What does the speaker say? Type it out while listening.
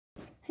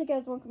Hey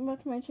guys, welcome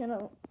back to my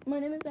channel. My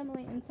name is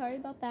Emily, and sorry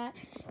about that.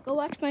 Go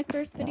watch my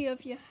first video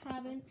if you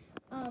haven't.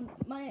 I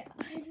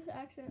just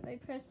accidentally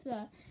pressed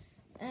the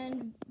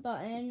end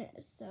button,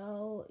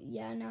 so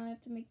yeah, now I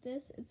have to make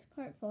this. It's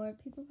part 4.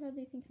 People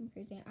probably think I'm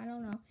crazy. I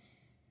don't know.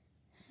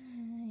 I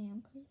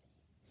am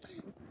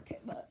crazy. Okay,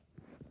 but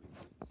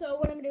so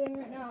what I'm doing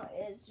right now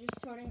is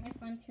just sorting my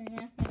slimes,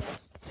 cleaning off my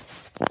desk.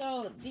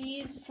 So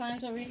these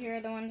slimes over here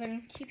are the ones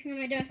I'm keeping on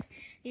my desk.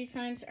 These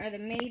slimes are the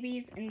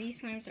maybes, and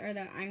these slimes are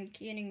the I'm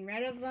getting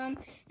rid of them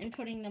and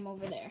putting them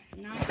over there.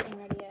 I'm not getting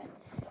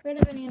rid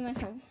of any of my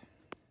slimes.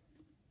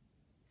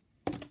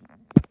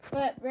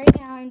 But right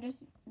now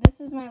this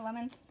is my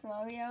lemon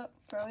froyo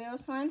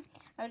slime.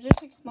 I was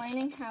just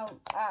explaining how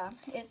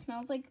it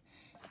smells like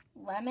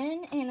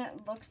lemon and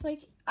it looks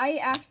like,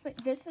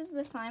 this is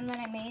the slime that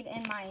I made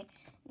in my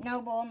no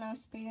bowl, no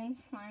spoon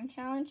slime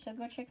challenge, so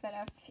go check that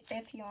out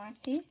if you want to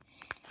see.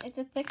 It's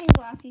a thick and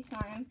glossy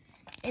slime.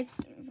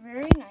 It's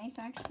very nice,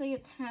 actually.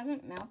 It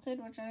hasn't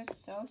melted, which I was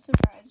so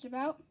surprised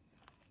about.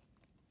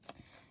 I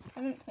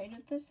haven't played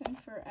with this in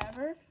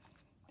forever,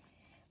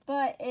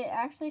 but it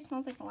actually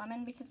smells like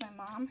lemon because my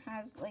mom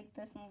has like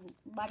this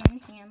lemon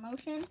hand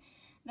lotion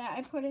that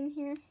I put in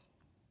here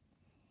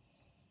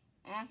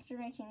after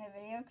making the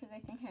video because I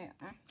think I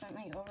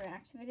accidentally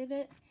overactivated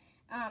it.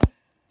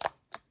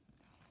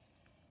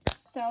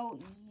 So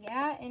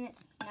yeah, and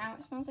now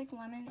it smells like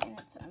lemon and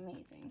it's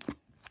amazing.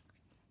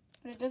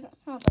 But it doesn't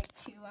smell like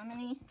too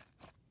lemony.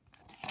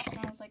 It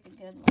smells like a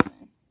good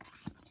lemon.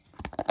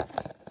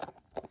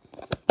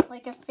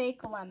 Like a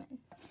fake lemon.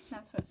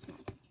 That's what it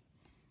smells like.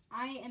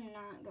 I am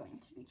not going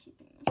to be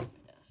keeping this on my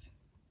desk.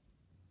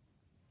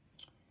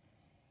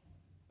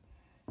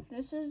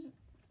 This is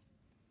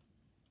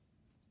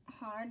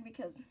hard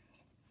because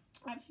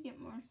I have to get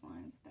more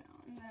slimes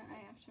down that I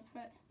have to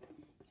put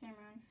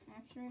camera on. I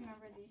have to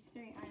remember these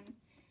 3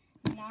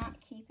 I'm not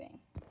keeping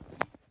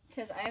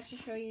because I have to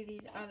show you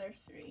these other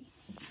 3.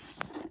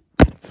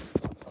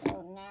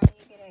 So now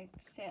you get to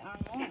sit on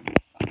more of my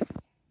slimes.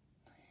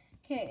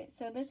 Okay,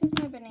 so this is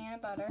my banana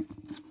butter.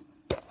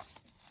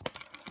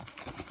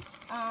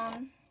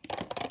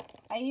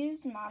 I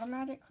used Model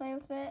Magic clay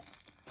with it.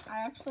 I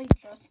actually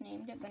just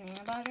named it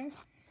banana butter.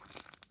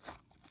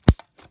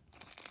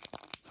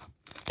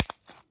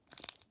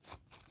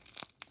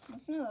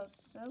 Listen to those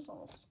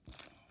sizzles.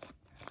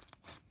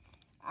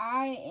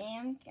 I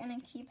am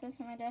going to keep this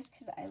on my desk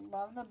because I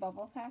love the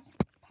bubble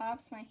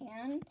pops my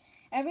hand.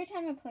 Every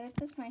time I play with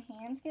this, my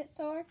hands get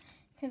sore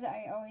because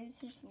I always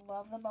just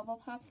love the bubble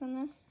pops on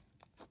this.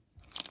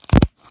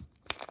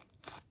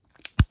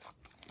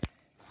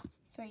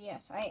 So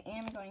yes, I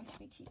am going to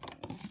be keeping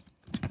these.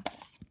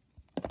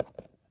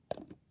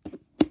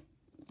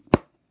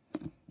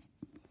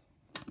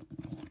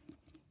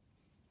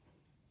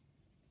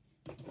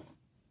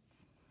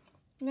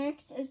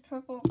 Next is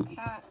Purple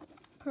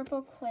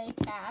Clay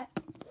Cat.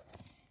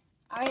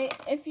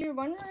 If you're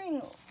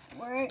wondering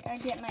where I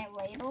get my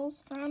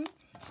labels from,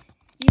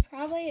 you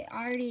probably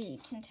already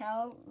can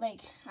tell.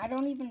 Like, I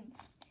don't even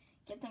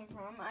get them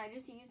from. I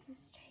just use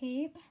this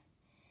tape.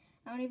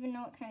 I don't even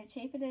know what kind of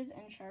tape it is,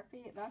 and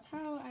Sharpie. That's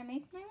how I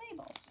make my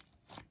labels.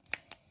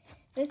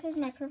 This is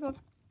my Purple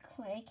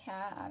Clay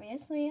Cat,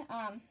 obviously.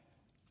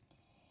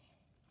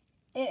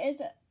 It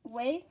is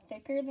way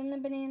thicker than the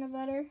banana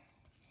butter.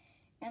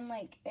 And,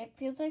 like, it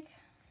feels like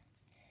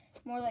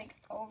more, like,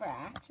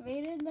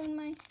 overactivated than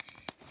my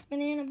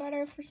banana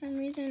butter for some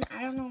reason.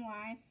 I don't know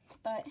why.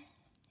 But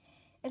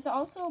it's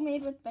also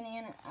made with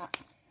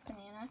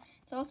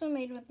It's also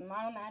made with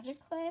Model Magic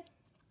clay.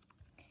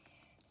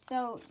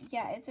 So,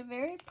 yeah, it's a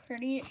very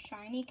pretty,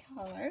 shiny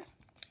color.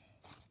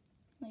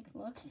 Like,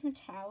 looks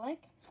metallic.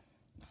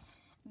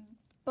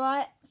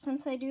 But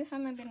since I do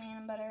have my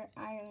banana butter,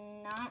 I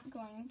am not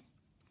going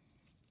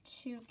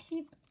to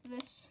keep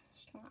this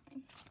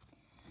slime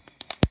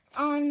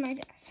on my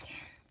desk.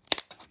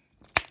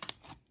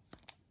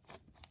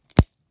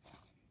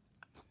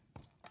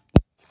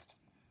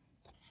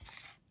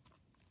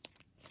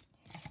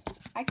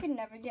 I could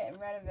never get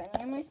rid of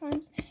any of my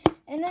slimes.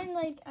 And then,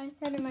 like I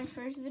said in my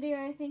first video,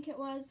 I think it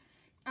was,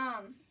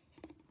 I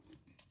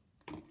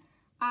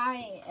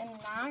am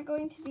not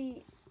going to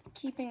be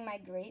keeping my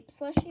grape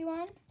slushy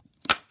one,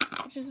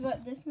 which is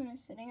what this one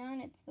is sitting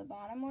on. It's the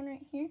bottom one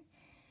right here.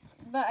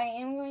 But I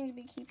am going to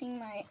be keeping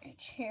my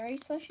cherry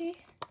slushy.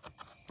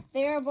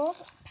 They are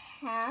both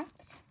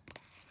packed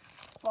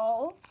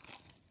full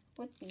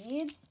with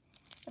beads.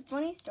 The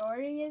funny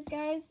story is,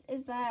 guys,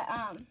 is that,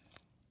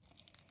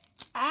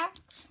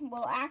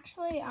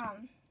 actually,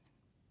 I'm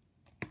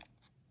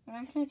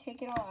not going to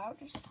take it all out.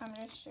 I'm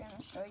just going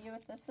to show you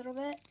with this little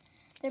bit.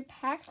 They're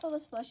packed full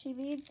of slushy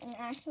beads, and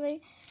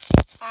actually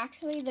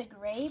the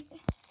grape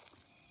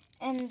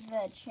and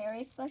the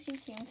cherry slushy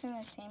came from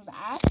the same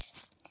batch.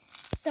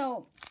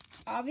 So,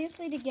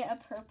 obviously, to get a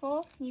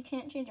purple, you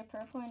can't change a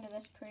purple into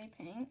this pretty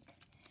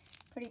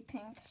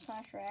pink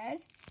 / red,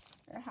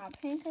 or hot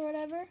pink or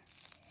whatever.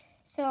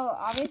 So,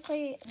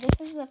 obviously,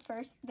 this is the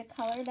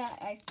color that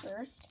I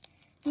first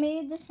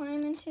made the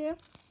slime into.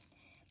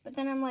 But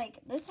then I'm like,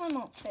 this slime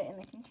won't fit in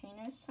the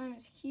container. This slime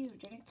is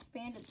huge. It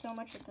expanded so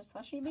much with the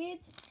slushy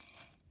beads.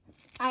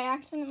 I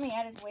accidentally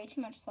added way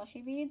too much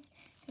slushy beads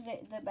because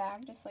the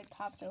bag just like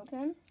popped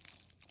open.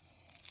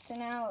 So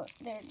now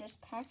they're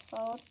just packed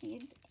full of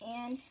beads.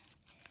 And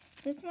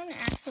this one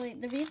actually,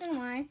 the reason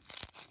why,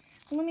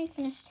 let me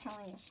finish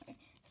telling this story.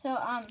 So,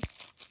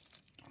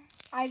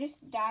 I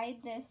just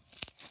dyed this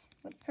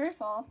with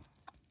purple.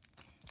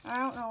 I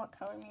don't know what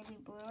color, maybe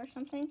blue or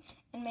something,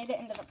 and made it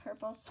into the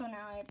purple. So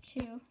now I have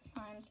two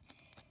slimes,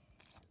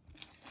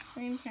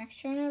 same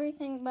texture and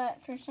everything,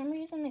 but for some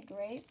reason the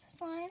grape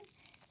slime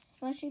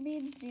slushy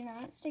beads do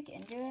not stick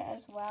into it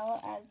as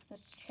well as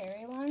this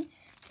cherry one.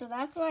 So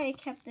that's why I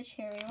kept the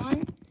cherry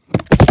one.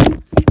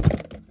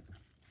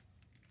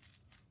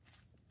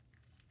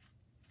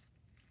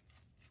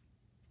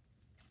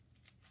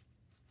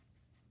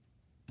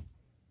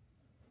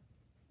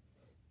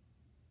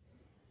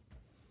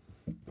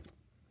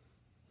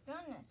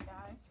 Goodness,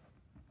 guys.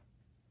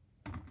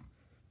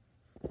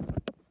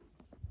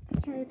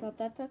 Sorry about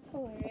that. That's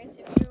hilarious.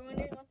 If you're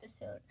wondering what the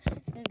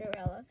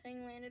Cinderella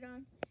thing landed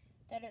on,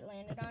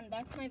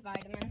 that's my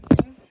vitamin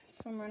thing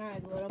from when I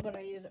was little, but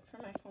I use it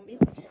for my phone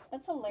beads.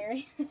 That's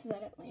hilarious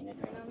that it landed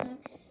right on that.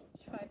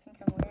 You probably think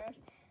I'm weird.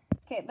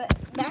 Okay,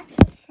 but back to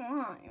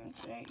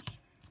slimes. Right?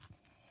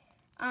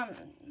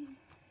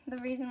 The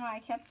reason why I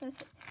kept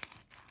this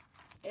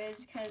is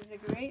because the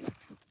grape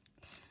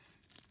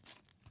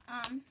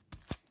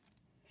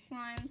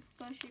slime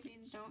slushy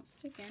beads don't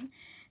stick in.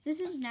 This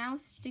is now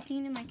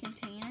sticking to my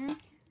container,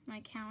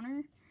 my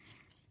counter.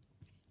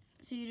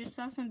 So you just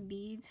saw some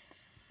beads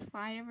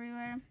fly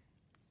everywhere.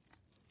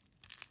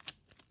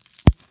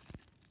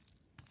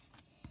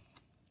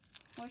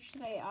 Which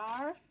they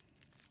are.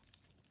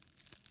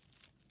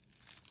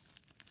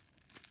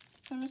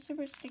 Some are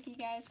super sticky,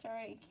 guys.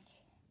 Sorry.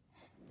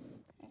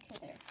 Okay,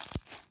 there.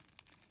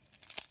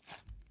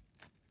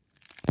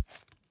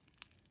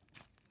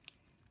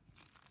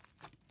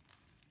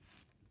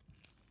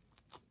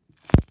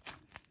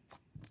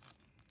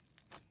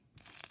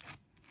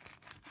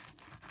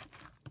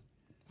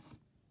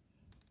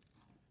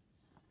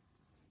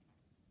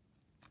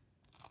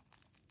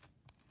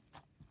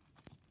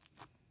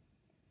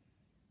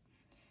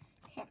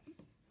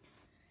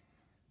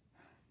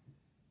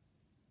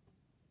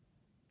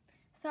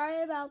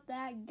 Sorry about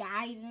that,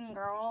 guys and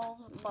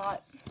girls,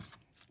 but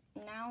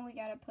now we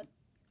gotta put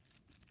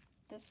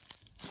this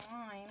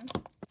slime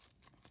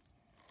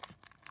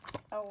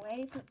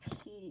away for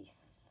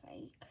peace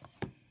sakes.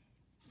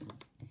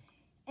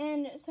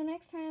 And so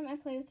next time I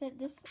play with it,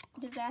 this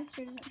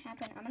disaster doesn't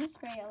happen. I'm gonna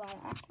spray a lot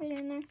of activator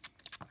in there.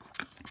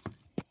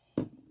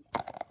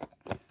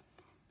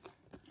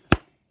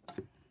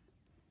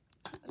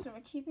 So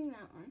we're keeping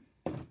that one.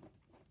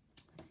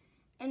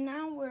 And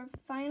now we're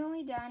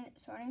finally done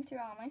sorting through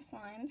all my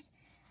slimes.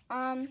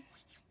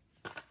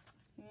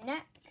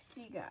 Next,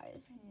 you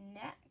guys,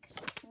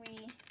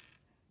 we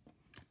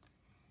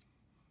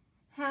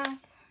have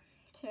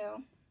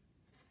to,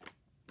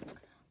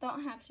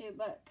 don't have to,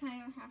 but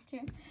kind of have to,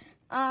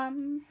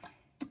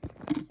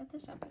 set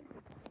this up.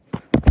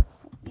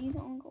 These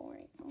all go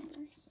right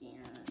over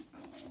here.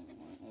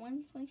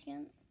 1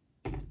 second.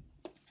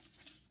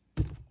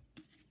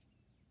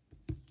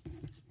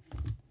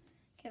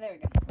 Okay, there we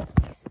go.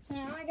 So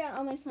now I got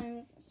all my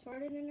slimes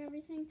sorted and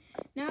everything.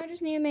 Now I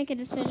just need to make a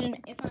decision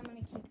if I'm going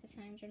to keep the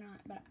slimes or not.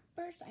 But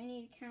first I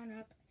need to count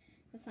up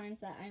the slimes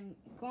that I'm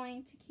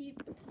going to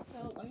keep.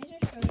 So let me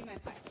just show you my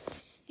piles.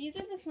 These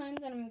are the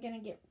slimes that I'm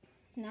going to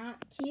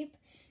not keep.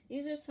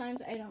 These are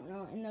slimes I don't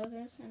know. And those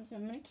are the slimes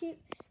I'm going to keep.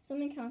 So let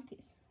me count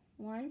these.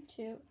 1,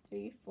 2,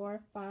 3, 4,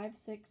 5,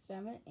 6,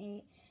 7,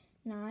 8,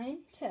 9,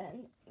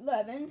 10,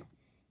 11,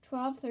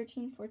 12,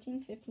 13,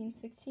 14, 15,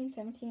 16,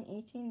 17,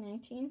 18,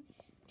 19,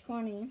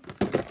 20,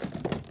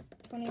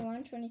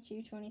 21,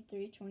 22,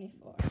 23,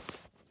 24.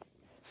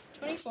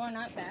 24,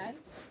 not bad.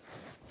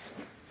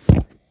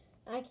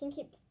 I can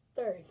keep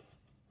 30.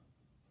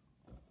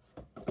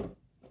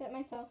 Set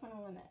myself on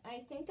a limit.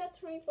 I think that's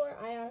 24.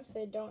 I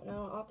honestly don't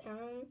know. I'll count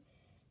them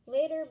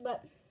later,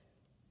 but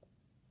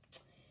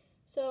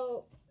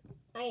so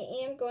I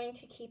am going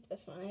to keep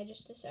this one. I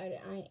just decided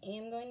I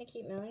am going to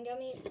keep Melon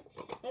Gummy.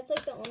 That's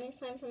like the only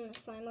slime from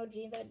Slime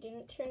OG that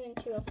didn't turn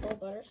into a full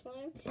butter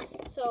slime.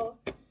 So,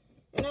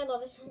 and I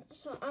love this one.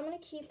 So I'm going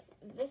to keep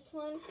this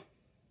one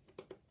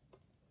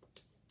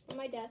on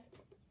my desk.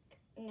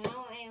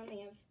 Now I only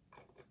have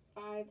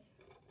 5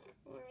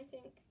 more, I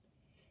think,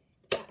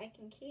 that I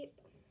can keep.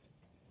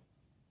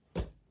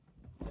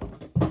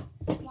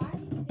 Why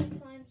do these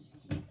slimes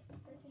just keep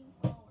freaking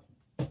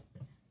falling?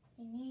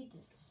 They need to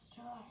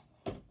stop.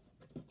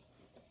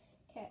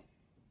 Okay.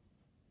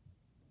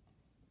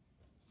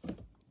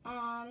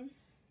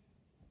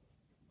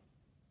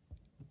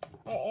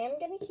 I am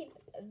gonna keep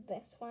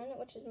this one,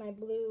 which is my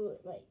blue,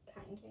 like,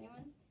 cotton candy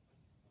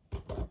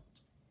one.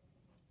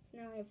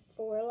 Now I have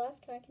 4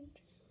 left I can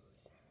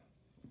choose.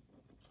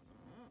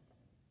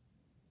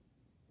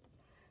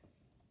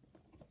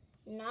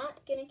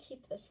 Not gonna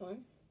keep this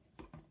one.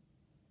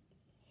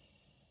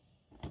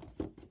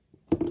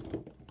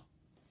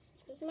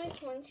 This is my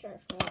cornstarch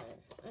one.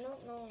 I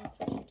don't know if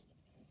I should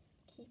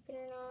keep it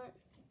or not.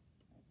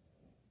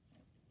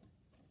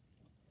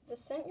 The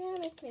scent kind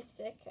of makes me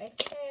sick. I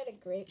think I had a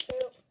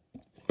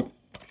grapefruit.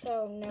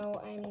 So,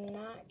 no, I'm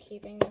not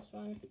keeping this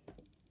one.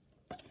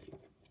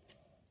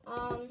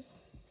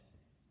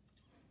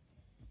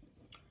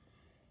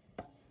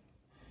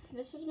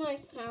 This is my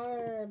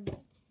sour,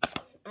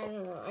 I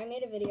don't know, I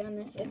made a video on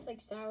this. It's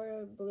like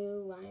sour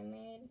blue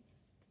limeade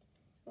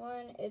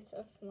one. It's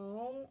a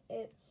foam.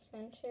 It's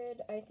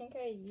scented. I think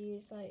I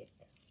used like,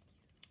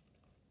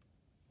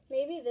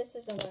 maybe this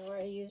is the one where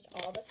I used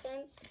all the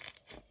scents.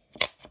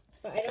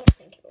 But I don't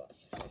think it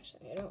was.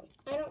 Actually,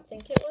 I don't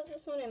think it was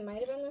this one. It might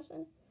have been this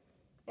one.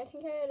 I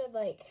think I added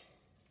like,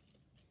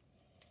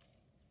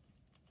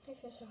 I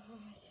feel so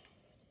hot.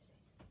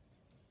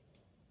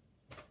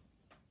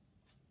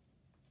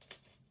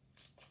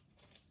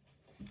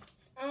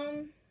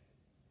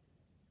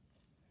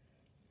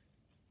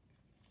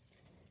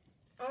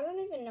 I don't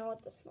even know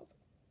what this smells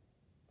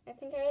like. I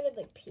think I added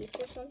like peach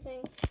or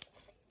something.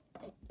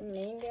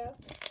 Mango.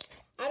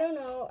 I don't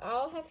know.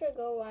 I'll have to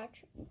go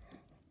watch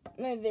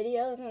my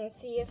videos and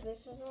see if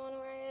this was the one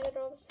where I added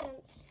all the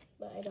scents.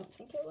 But I don't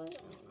think it was.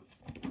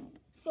 I don't know.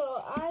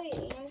 So I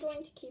am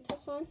going to keep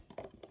this one.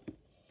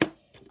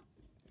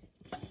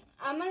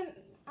 I'm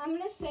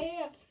gonna say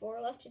I have 4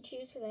 left to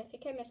choose because I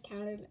think I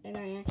miscounted and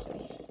I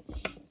actually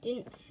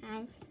didn't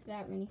have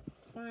that many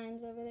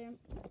slimes over there.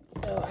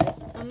 So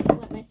I'm gonna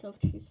let myself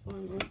choose 4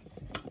 more.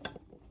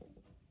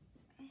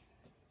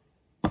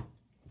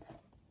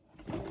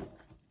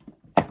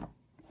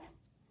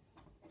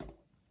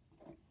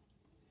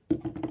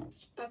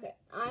 Okay,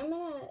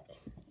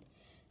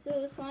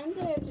 so the slimes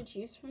that I have to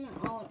choose from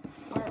are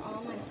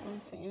all my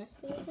Slim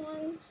Fantasy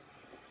ones.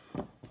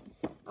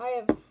 I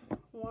have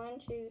 1,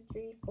 2,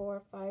 3,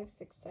 4, 5,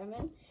 6,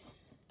 7.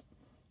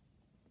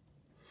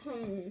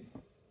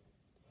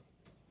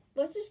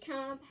 Let's just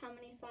count up how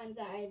many slimes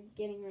that I'm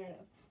getting rid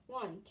of.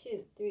 1,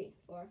 2, 3,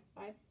 4,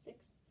 5,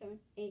 6, 7,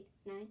 8,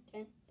 9,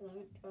 10,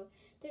 11, 12,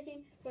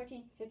 13,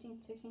 14,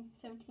 15, 16,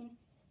 17,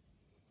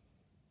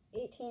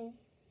 18,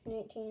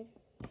 19,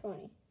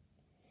 20.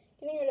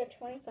 Getting rid of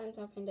 20 slimes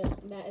off my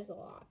desk, that is a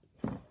lot.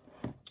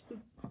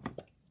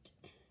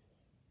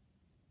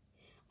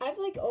 I have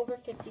like over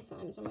 50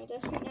 slimes on my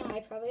desk right now.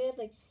 I probably had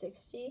like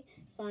 60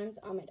 slimes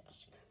on my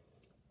desk.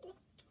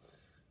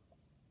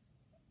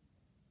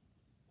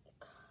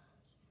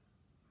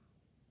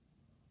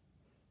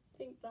 I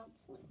think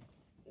that's like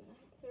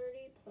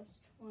 30 plus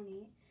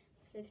 20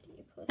 is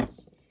 50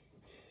 plus,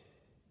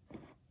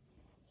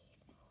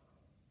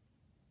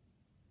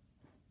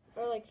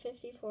 or like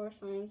 54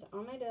 slimes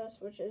on my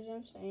desk, which is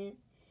insane.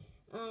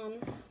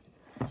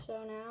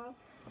 So now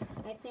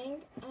I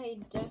think I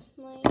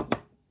definitely,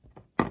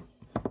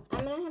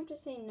 I'm gonna have to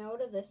say no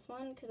to this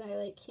one because I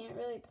like can't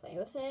really play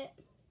with it.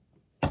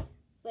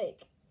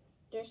 Like,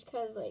 just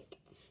cause like,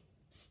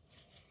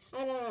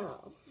 I don't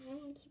know. I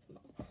don't want to keep them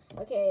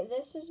all. Okay,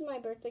 this is my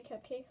birthday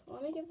cupcake.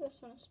 Let me give this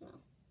one a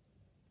smell.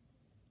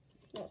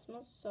 That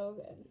smells so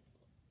good.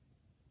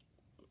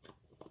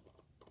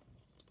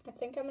 I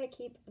think I'm gonna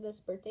keep this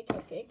birthday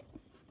cupcake.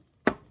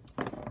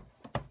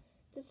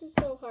 This is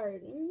so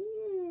hard.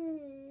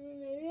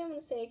 Maybe I'm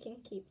gonna say I can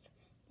keep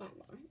 5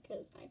 more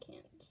because I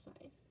can't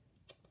decide.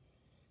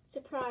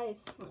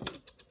 Surprise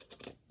slime.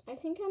 I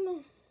think I'm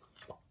gonna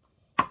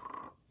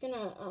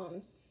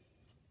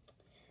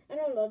I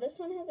don't know. This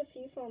one has a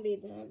few foam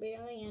beads in it,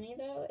 barely any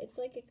though. It's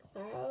like a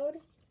cloud,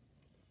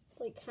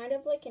 like kind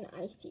of like an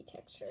icy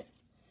texture.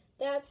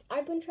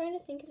 I've been trying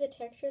to think of the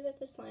texture that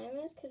the slime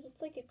is because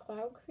it's like a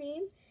cloud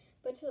cream,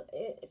 but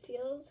it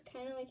feels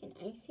kind of like an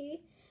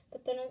icy.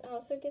 But then it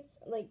also gets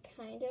like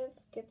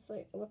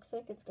looks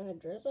like it's gonna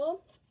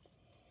drizzle,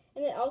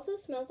 and it also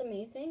smells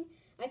amazing.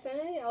 I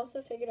finally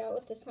also figured out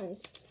what this slime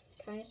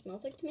kind of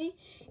smells like to me.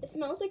 It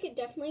smells like it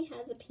definitely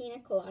has a pina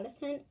colada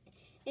scent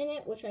in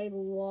it, which I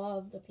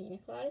love the pina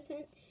colada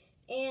scent,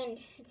 and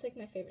it's like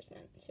my favorite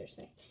scent,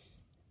 seriously.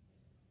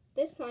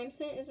 This slime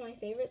scent is my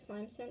favorite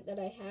slime scent that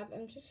I have.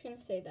 I'm just going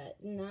to say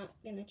that, not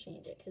going to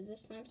change it, because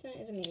this slime scent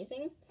is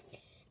amazing.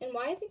 And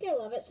why I think I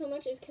love it so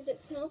much is because it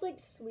smells like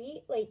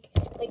sweet, like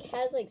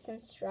has like some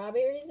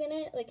strawberries in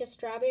it, like a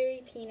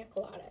strawberry pina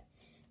colada.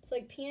 It's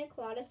like pina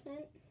colada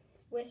scent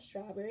with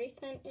strawberry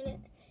scent in it,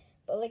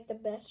 but like the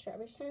best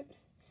strawberry scent.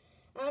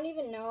 I don't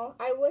even know.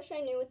 I wish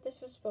I knew what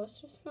this was supposed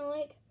to smell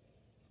like,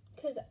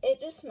 because it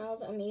just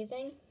smells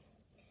amazing.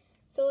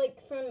 So like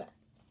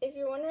if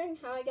you're wondering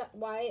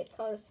why it's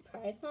called a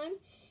surprise slime,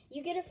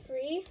 you get a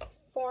free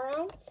 4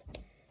 ounce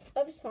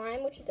of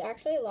slime, which is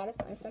actually a lot of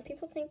slime. Some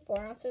people think 4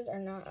 ounces are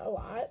not a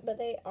lot, but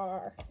they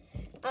are.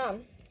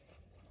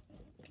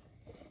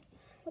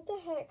 What the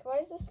heck? Why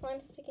is this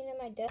slime sticking to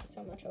my desk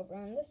so much over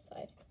on this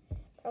side?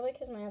 Probably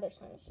because my other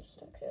slime is just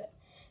stuck to it.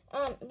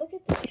 Look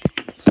at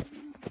this.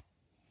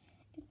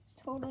 It's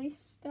totally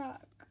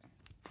stuck.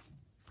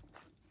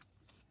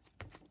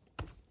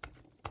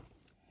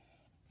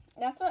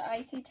 That's what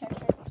icy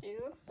textures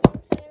do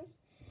sometimes.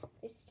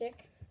 They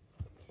stick.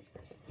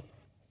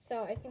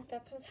 So I think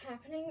that's what's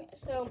happening.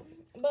 So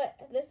But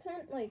this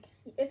one, like,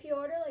 if you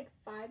order like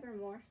 5 or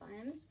more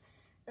slimes,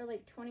 they're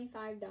like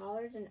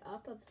 $25 and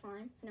up of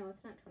slime. No,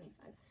 it's not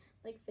 25.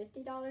 Like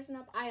 $50 and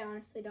up. I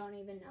honestly don't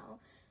even know.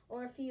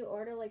 Or if you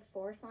order like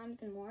 4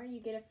 slimes and more, you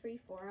get a free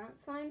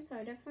 4-ounce slime. So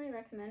I definitely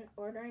recommend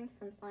ordering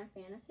from Slime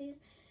Fantasies.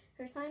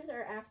 Her slimes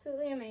are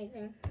absolutely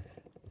amazing.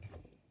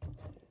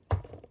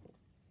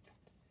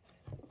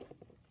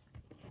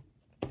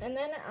 And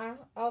then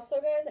also,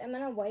 guys, I'm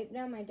gonna wipe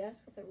down my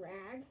desk with a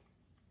rag,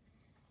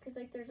 because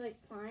like there's like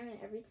slime and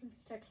everything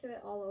stuck to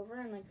it all over,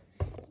 and like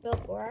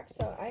spilled borax.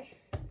 So I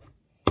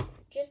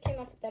just came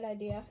up with that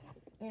idea,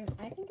 and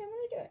I think I'm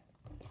gonna do it.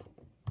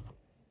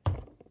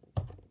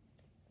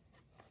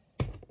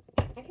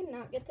 I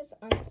cannot get this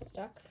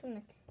unstuck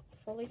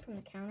fully from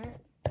the counter.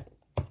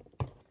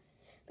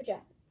 But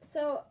yeah,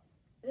 so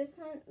this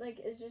one like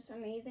is just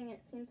amazing.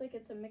 It seems like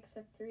it's a mix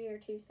of 3 or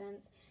 2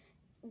 scents.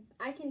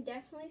 I can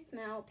definitely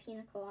smell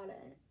pina colada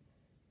in it.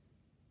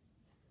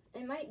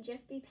 It might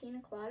just be pina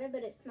colada,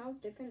 but it smells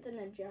different than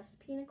the just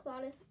pina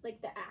colada,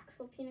 like the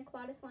actual pina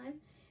colada slime.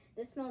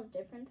 This smells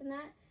different than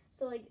that.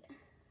 So like,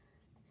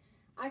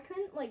 I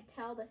couldn't like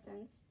tell the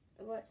scents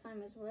of what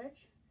slime is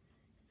which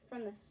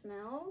from the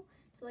smell.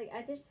 So like,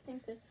 I just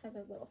think this has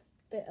a little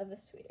bit of a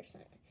sweeter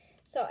scent.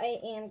 So I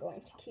am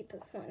going to keep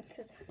this one,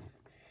 because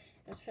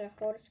I just had a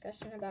whole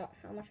discussion about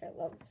how much I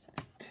love this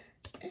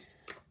scent.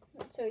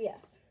 So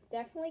yes,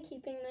 definitely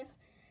keeping this.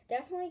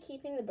 Definitely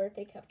keeping the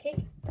birthday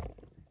cupcake,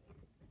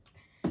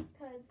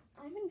 because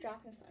I've been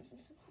dropping slimes.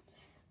 I'm so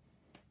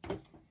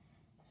clumsy.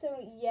 So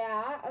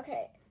yeah,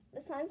 okay. The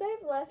slimes I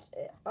have left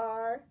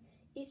are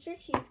Easter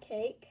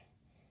cheesecake,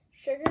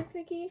 sugar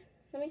cookie.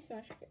 Let me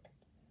smell sugar cookie.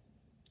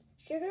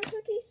 Sugar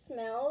cookie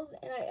smells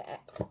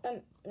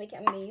and like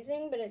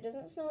amazing, but it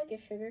doesn't smell like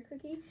a sugar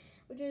cookie,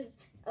 which is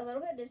a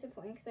little bit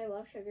disappointing because I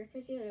love sugar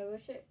cookies. I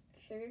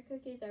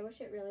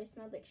wish it really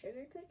smelled like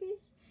sugar cookies.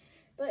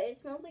 But it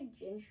smells like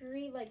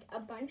gingery. Like, a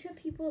bunch of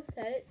people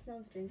said it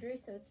smells gingery,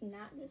 so it's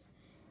not just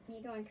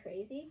me going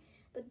crazy.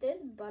 But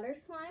this butter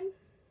slime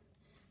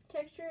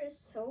texture is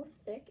so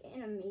thick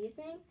and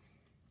amazing.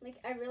 Like,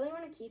 I really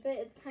want to keep it.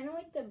 It's kind of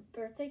like the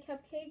birthday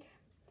cupcake.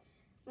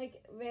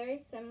 Like, very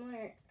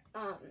similar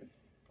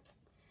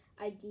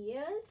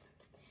ideas.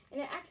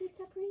 And it actually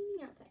stopped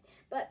raining outside.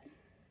 But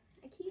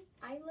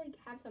I like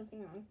have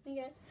something wrong with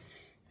me, guys.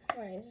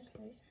 Where is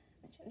this?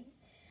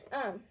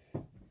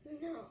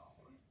 No.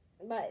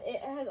 But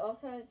it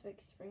also has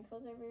like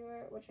sprinkles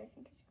everywhere, which I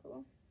think is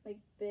cool. Like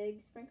big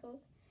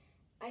sprinkles.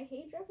 I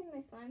hate dropping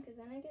my slime because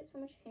then I get so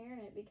much hair in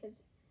it,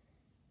 because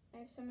I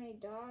have so many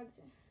dogs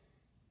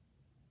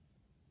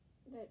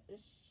that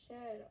just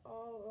shed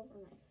all over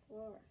my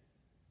floor.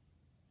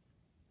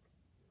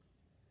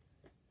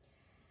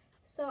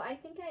 So I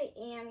think I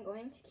am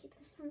going to keep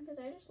this one because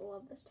I just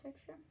love this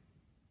texture.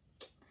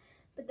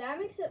 But that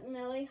makes it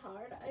really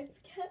hard.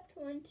 I've kept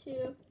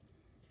 2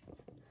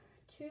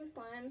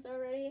 slimes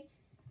already,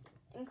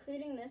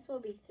 including this will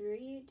be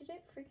 3. Did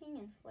it freaking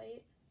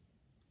inflate?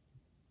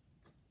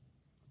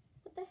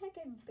 What the heck?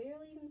 I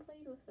barely even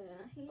played with it.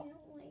 I don't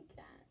like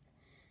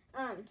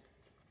that.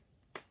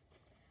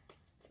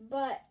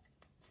 But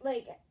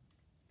like,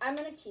 I'm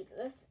gonna keep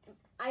this.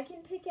 I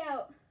can pick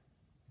out,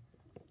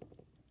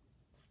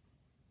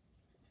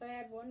 if I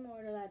add 1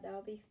 more to that,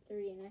 that'll be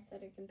 3, and I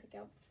said I can pick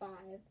out 5.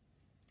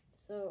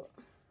 So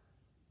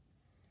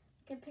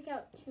I can pick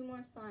out 2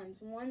 more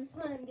slimes. 1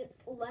 slime gets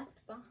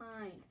left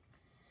behind.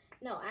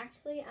 No,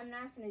 actually, I'm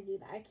not going to do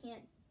that. I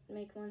can't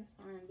make 1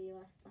 slime be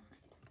left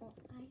behind. Well, I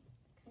kind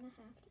of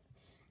have to.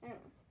 I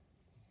don't know.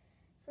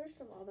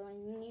 First of all, though, I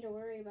need to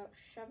worry about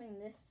shoving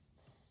this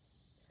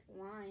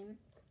slime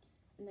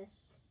in this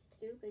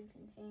stupid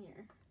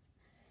container.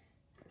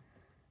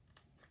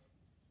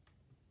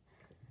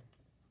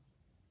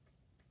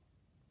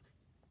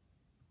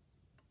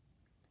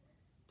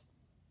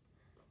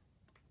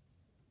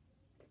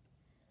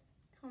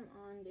 Come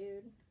on,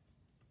 dude.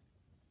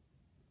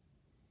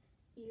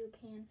 You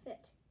can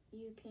fit.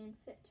 You can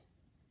fit.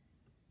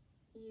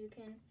 You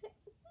can fit.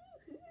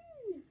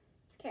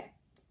 Okay.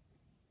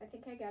 I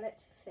think I got it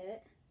to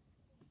fit.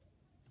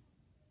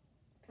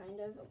 Kind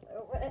of a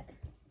little bit.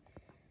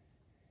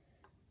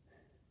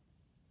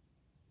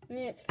 I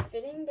mean, it's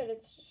fitting, but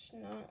it's just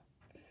not,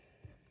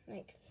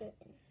 like, fitting.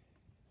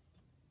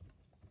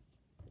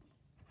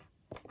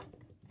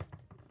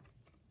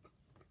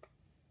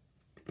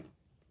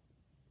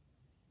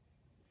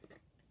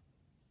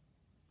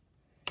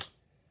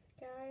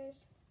 Guys,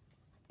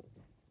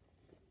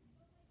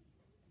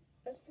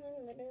 this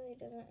one literally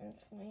doesn't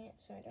inflate,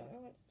 so I don't know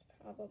what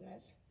the problem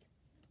is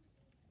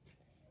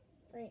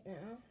right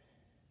now.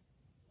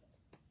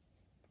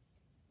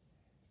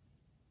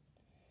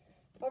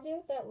 I'll deal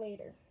with that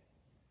later.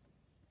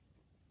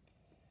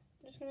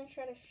 I'm just going to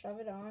try to shove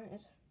it on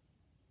as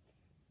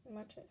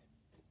much as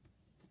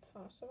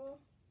possible.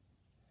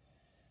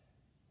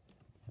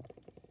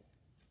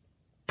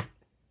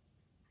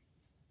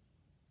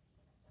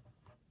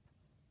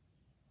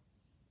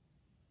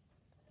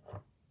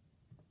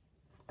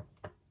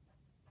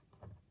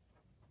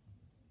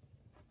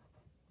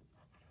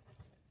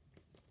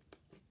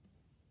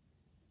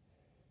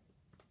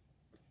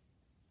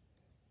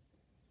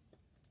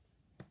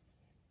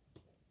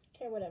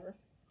 Okay, whatever.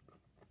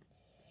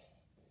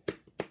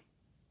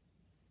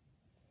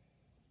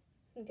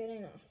 Good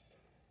enough.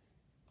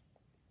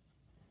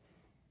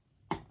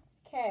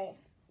 Okay.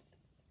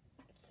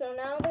 So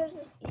now there's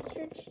this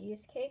Easter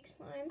cheesecake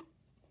slime,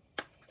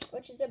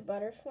 which is a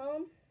butter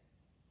foam.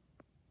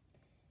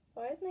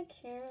 Why is my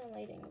camera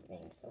lighting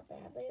being so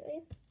bad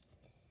lately?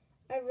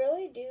 I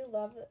really do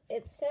love it.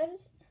 It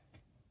says,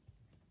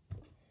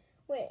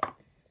 wait.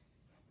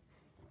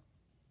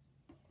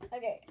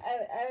 Okay,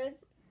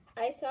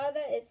 I saw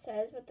that it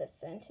says what the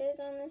scent is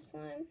on this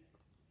slime.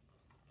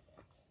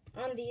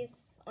 On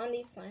these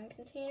slime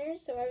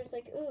containers, so I was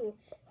like, ooh,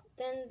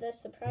 then the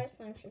surprise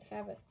slime should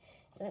have a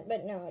scent,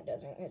 but no, it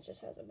doesn't. It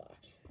just has a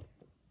box.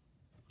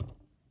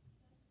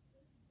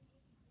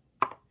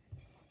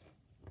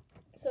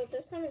 So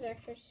this slime is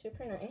actually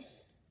super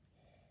nice.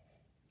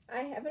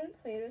 I haven't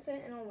played with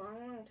it in a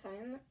long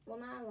time. Well,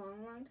 not a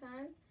long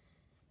time.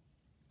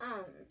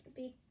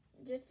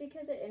 Just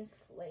because it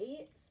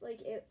inflates,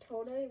 like it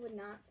totally would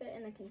not fit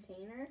in a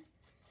container.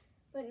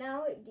 But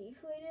now it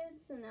deflated,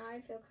 so now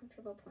I feel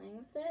comfortable playing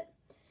with it.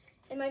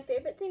 And my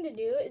favorite thing to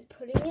do is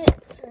putting it,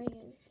 sorry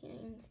you can't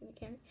even see the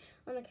camera,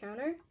 on the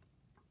counter.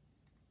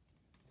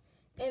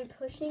 And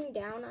pushing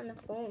down on the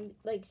foam,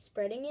 like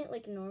spreading it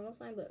like a normal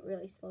slime, but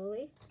really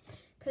slowly.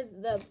 Because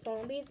the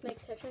foam beads make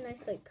such a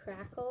nice like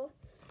crackle.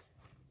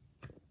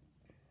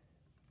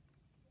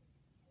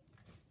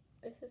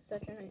 This is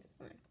such a nice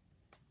slime.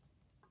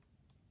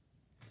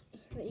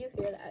 But you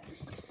hear that.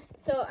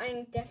 So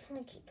I'm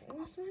definitely keeping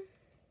this one.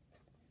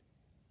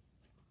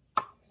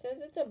 Says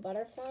it's a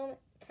butter foam.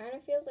 It kind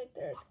of feels like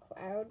there's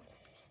cloud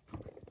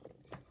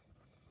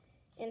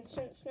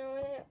instant snow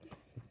in it,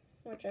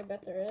 which I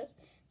bet there is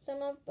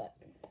some of, but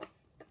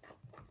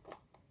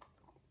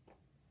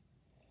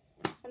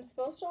I'm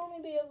supposed to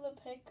only be able to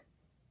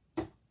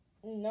pick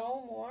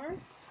no more,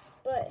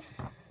 but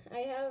I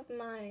have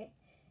my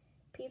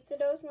pizza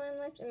dough slime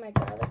left and my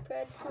garlic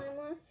bread slime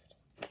left,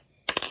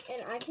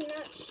 and I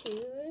cannot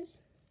choose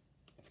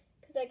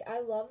because like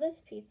I love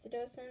this pizza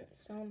dough scent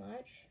so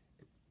much.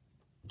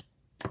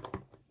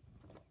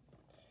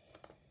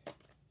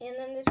 And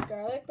then this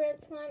garlic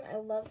bread slime I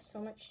love so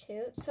much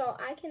too. So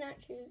I cannot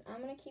choose. I'm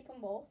going to keep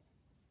them both.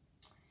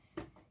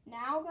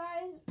 Now,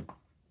 guys,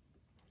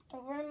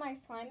 over in my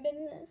slime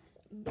business.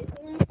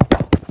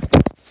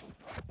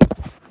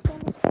 So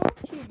I'm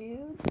talk to you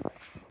dudes.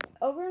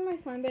 Over in my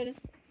slime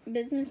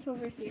business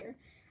over here,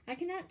 I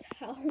cannot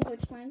tell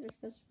which slimes are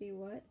supposed to be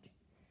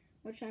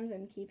which slimes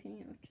I'm keeping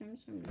and which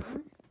slimes I'm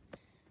not.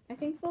 I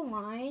think the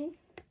line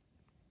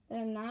that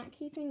I'm not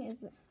keeping is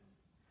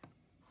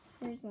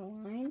here's the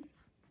line.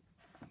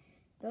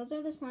 Those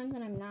are the slimes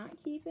that I'm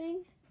not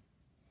keeping.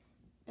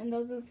 And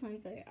those are the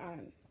slimes that I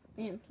am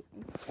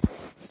keeping.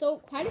 So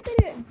quite a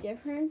bit of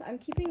difference. I'm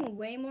keeping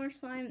way more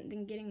slime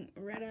than getting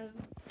rid of.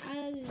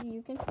 As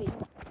you can see.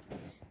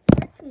 It's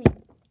hard for me,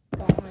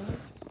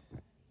 guys.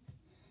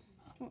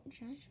 Don't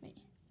judge me.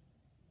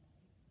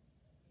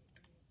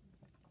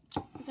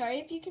 Sorry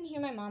if you can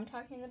hear my mom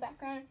talking in the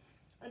background.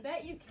 I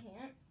bet you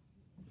can't.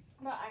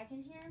 But I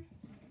can hear.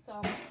 So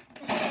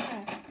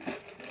I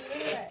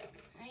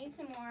need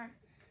some more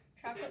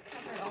chocolate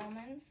covered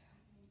almonds.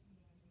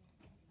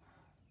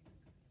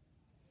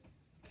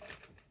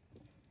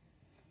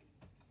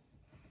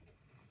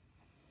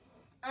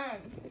 I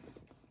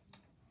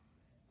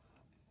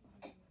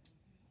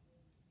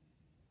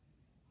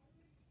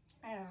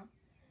don't know.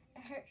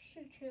 It hurts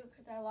to chew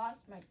because I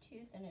lost my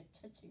tooth in a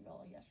Tootsie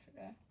Roll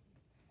yesterday.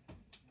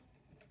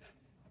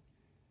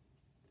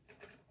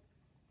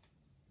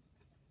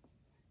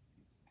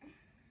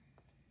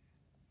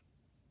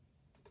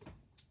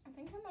 I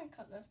think I might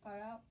cut this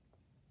part out.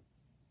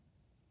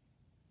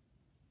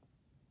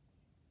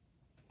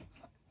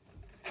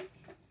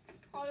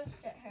 I'll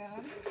just sit here.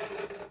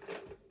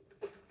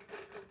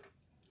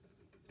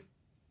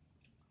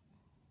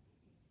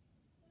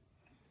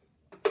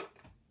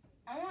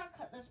 I'm gonna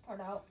cut this part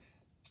out.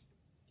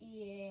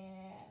 Yeah,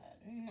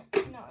 no,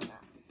 I'm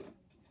not.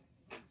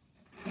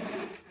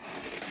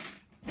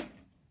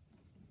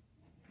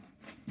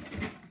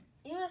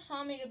 You just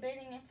saw me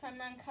debating if I'm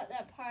gonna cut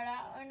that part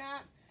out or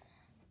not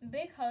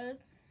because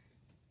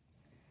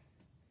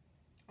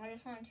I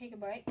just want to take a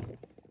break,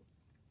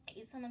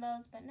 eat some of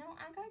those, but no,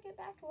 I gotta get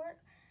back to work.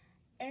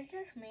 It's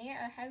just me.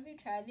 Have you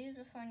tried these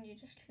before and you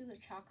just chew the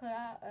chocolate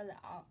out or the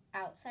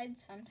outside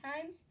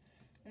sometimes?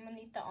 I'm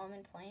gonna eat the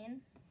almond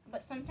plain,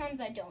 but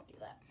sometimes I don't do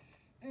that.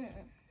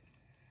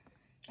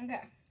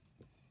 Okay.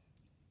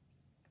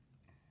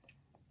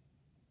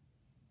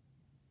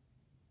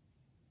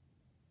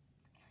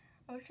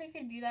 I wish I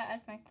could do that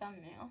as my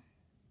thumbnail.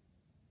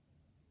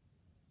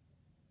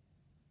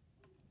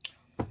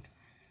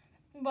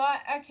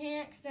 But I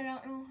can't because I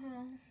don't know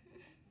how.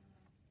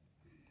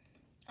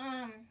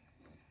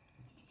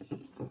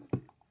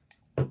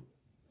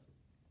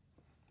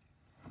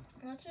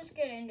 Let's just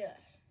get into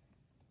this.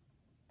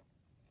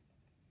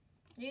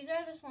 These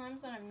are the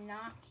slimes that I'm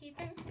not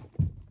keeping.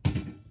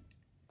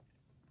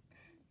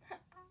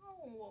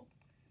 Ow.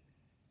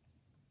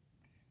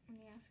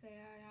 Yeah, say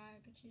aye,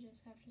 but you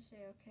just have to say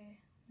okay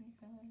when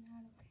you're really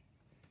not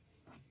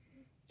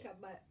okay. Yeah,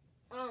 but,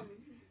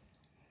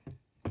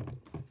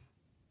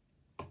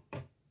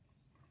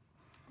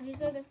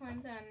 these are the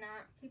slimes that I'm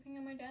not keeping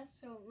on my desk,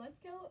 so let's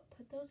go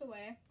put those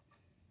away.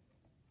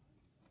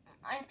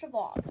 I have to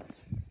vlog.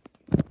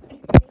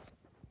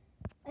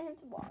 I have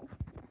to vlog.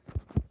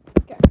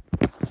 Okay.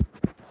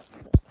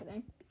 Just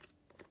kidding.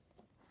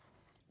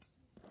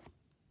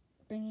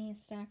 Bringing a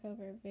stack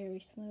over very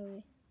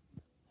slowly.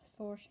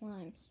 4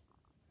 slimes.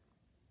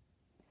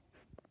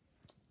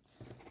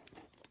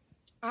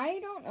 I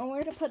don't know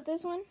where to put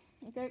this one.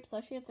 Grape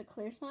slushy, it's a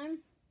clear slime.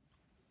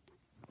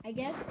 I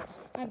guess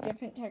I have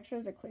different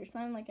textures of clear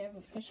slime, like I have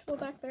a fishbowl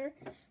back there.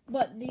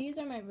 But these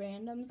are my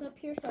randoms up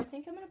here, so I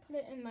think I'm going to put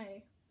it in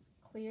my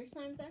clear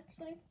slimes,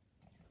 actually.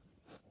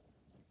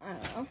 I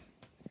don't know.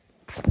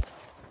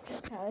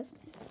 Just because.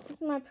 This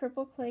is my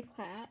purple clay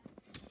clat.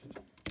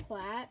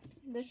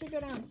 This should go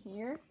down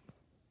here.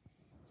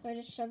 So I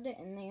just shoved it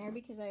in there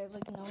because I have,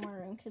 like, no more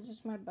room because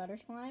it's my butter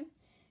slime.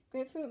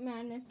 Grapefruit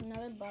Madness,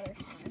 another butter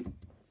slime.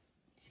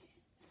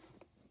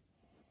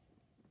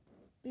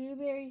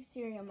 Blueberry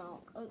cereal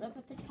milk goes up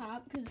at the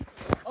top because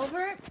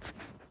over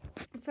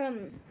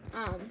from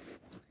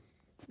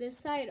this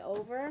side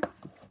over,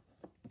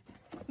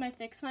 it's my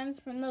thick slimes.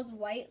 From those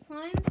white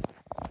slimes,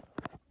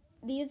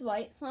 these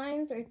white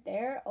slimes right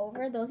there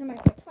over, those are my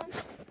thick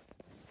slimes.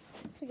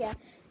 So yeah,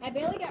 I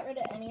barely got rid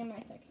of any of my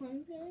thick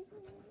slimes, guys.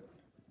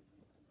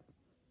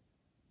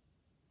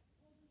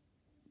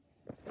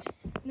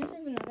 This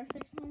is another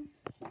thick slime.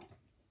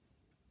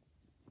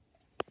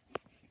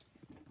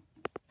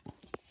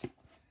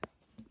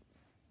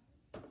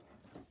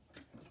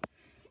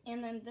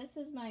 And then this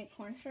is my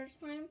cornstarch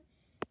slime.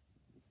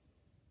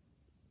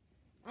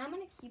 I'm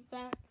going to keep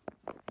that.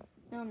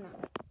 No, I'm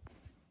not.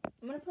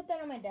 I'm going to put that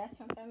on my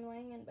desk if I'm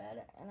laying in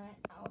bed, and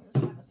I'll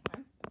just have a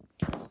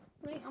slime.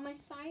 Like on my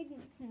side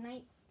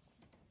nights.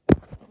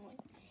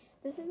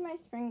 This is my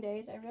spring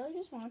days. I really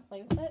just want to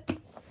play with it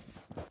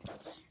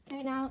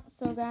right now.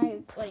 So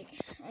guys, like,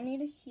 I need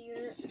to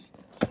hear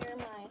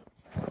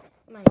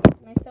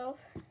myself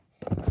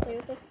play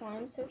with the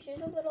slime. So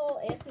here's a little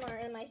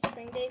ASMR in my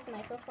spring days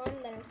microphone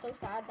that I'm so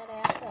sad that I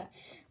have to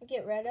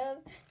get rid of,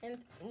 and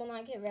well,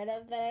 not get rid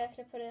of, that I have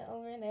to put it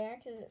over there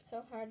because it's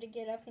so hard to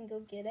get up and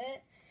go get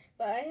it.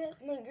 But I have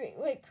my Great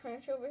White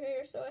Crunch over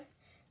here, so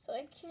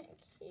I can't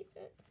keep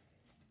it.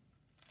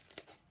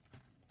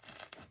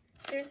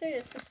 Seriously,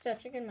 this is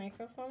such a good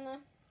microphone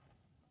though.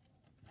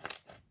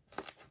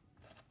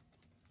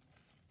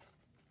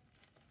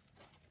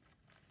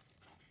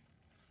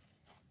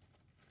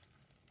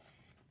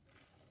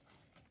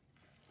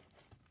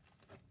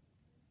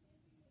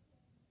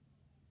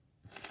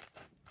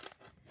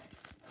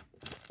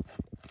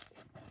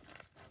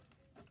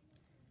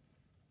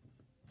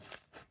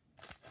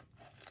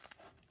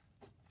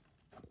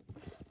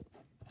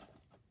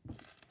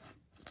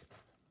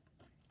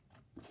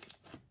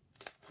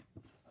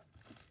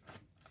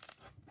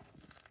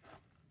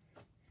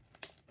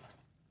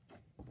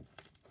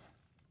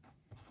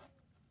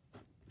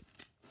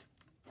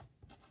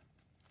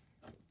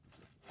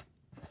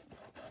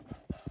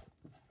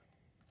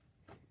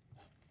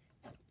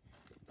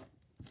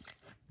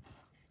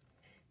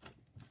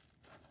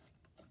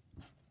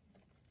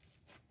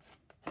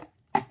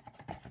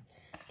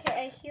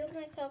 I healed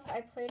myself.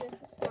 I played with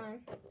the slime.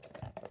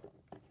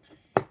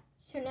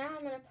 So now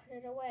I'm going to put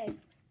it away.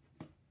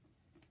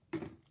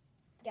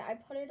 Yeah, I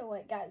put it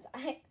away. Guys,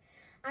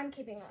 I'm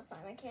keeping that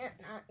slime. I can't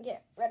not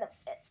get rid of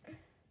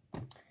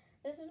it.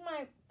 This is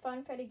my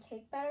Funfetti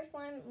cake batter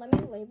slime. Let me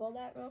label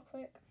that real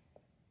quick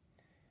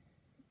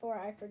before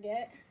I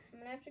forget. I'm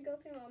going to have to go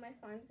through all my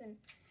slimes and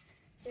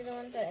see the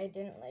ones that I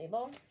didn't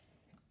label.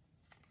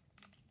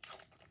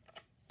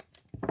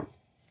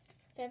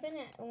 So I've been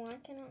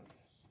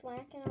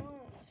slacking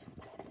off.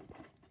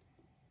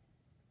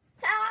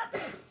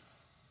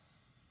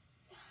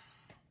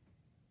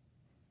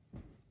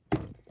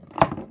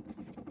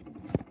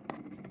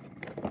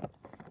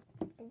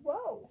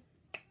 Whoa.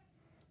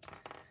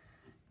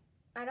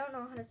 I don't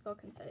know how to spell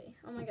confetti.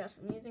 Oh my gosh,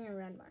 I'm using a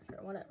red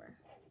marker, whatever.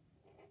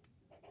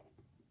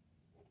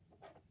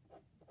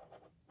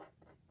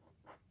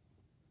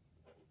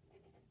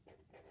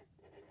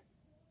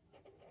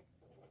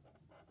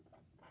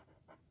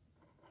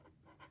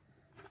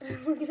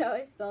 Look at how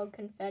I spelled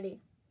confetti.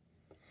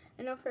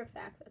 I know for a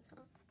fact that's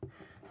not.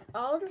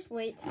 I'll just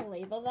wait to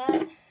label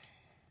that,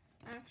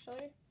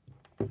 actually,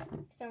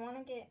 because I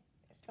want to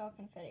spell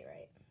confetti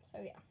right. So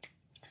yeah.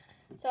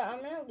 So I'm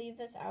going to leave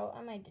this out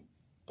on my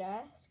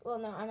desk. Well,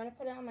 no, I'm going to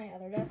put it on my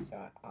other desk so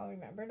I'll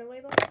remember to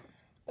label.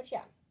 But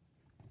yeah.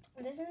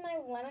 This is my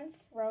lemon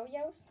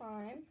froyo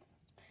slime.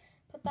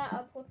 Put that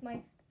up with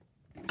my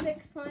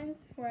thick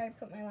slimes where I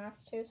put my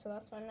last two, so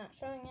that's why I'm not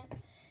showing it.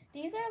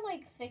 These are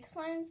like thick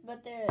slimes,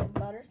 but they're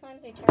butter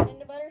slimes. They turn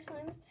into butter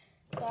slimes.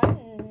 So I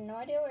have no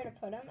idea where to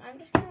put them. I'm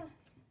just going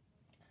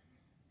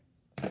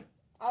to...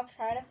 I'll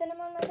try to fit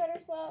them on my butter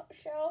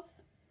shelf.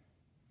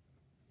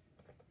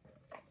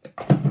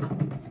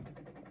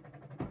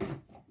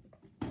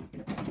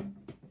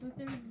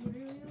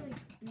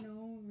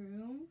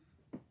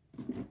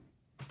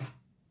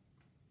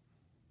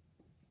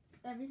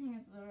 everything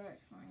is the right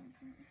time.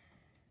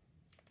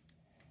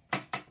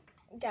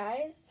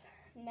 Guys,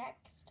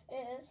 next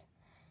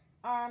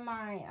are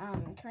my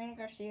Karina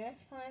Garcia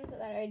slimes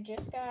that I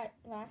just got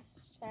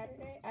last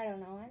Saturday. I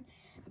don't know when.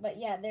 But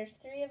yeah, there's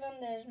 3 of them.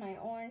 There's my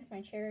orange, my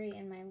cherry,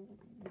 and my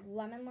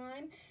lemon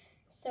lime.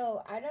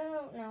 So I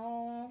don't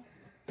know.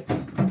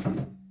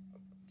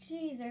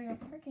 Jeez, there's a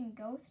freaking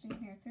ghost in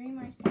here. 3 of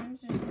my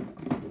slimes just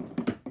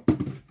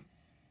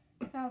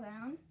fell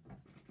down.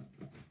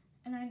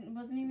 And I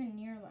wasn't even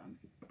near them.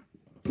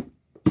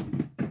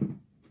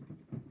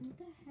 What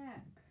the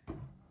heck?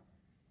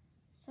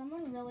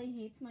 Someone really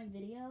hates my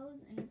videos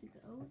and is a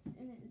ghost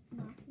and it is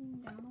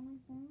knocking down on my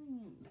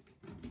slimes.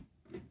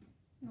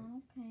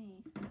 Not okay.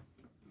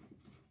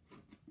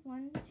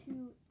 1,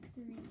 2,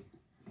 3.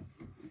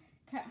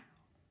 Okay.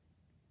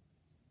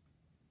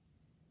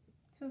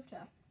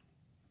 Hoofta.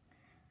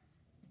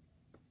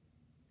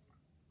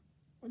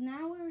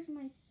 Now where's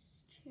my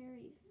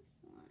cherry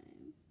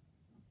slime?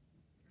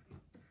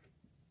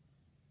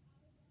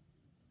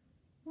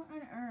 What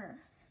on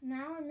earth?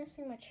 Now I'm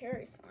missing my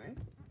cherry slime.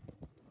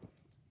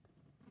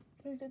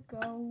 There's a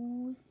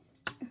ghost.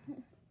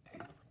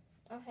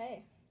 Oh,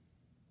 hey.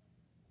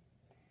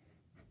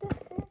 What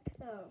the heck,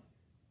 though?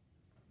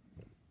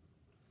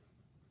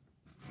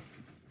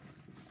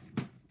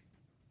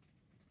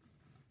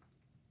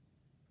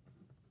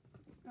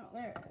 Oh,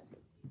 there it is.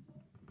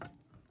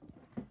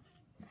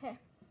 Okay.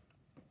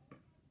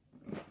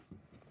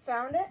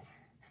 Found it.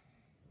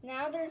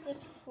 Now there's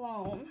this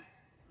foam.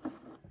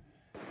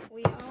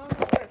 We all know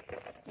where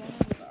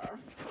foams are.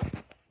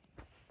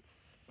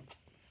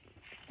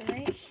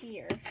 Right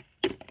here.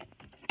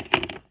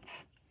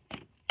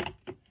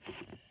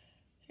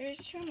 Here's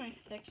 2 of my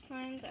thick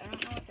slimes. I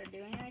don't know what they're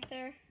doing right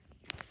there.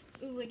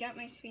 Ooh, we got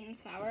my sweet and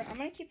sour. I'm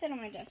gonna keep that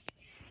on my desk.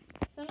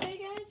 Someday,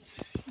 guys,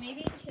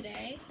 maybe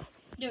today.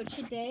 No,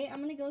 today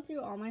I'm gonna go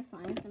through all my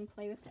slimes and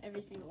play with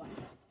every single one.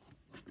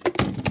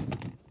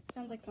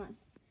 Sounds like fun.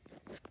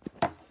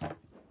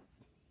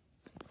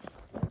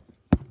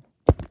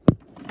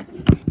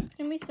 It's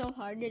gonna be so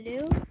hard to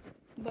do,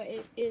 but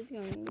it is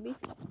going to be.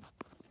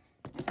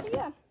 So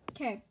yeah,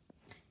 okay.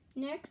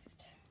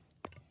 Next,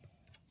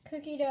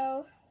 cookie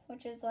dough,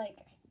 which is like,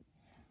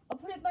 I'll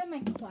put it by my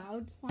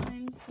cloud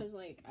slimes because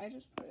like I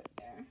just put it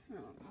there. I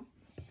don't know.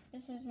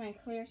 This is my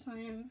clear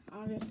slime.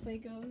 Obviously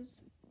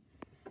goes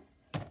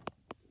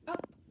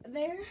up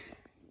there.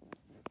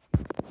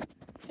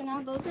 So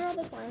now those are all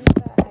the slimes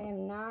that I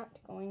am not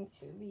going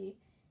to be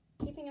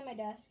keeping on my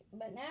desk.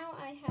 But now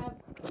I have,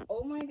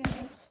 oh my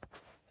goodness,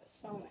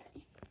 so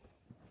many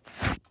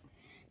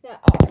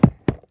that are.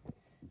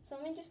 So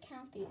let me just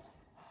count these.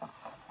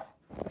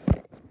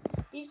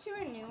 These 2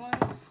 are new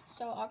ones,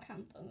 so I'll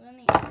count those in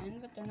the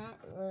end, but they're not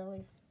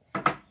really,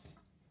 I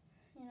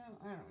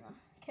don't know.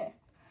 Okay.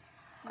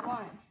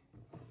 1,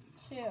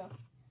 2,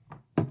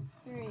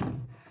 3,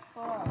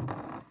 4,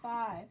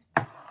 5,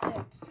 6,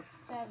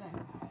 7,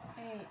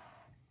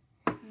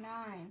 8,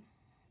 9,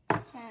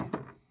 10,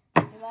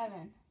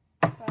 11,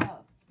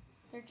 12,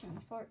 13,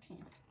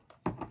 14,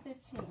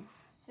 15,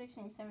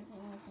 16, 17,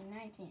 18,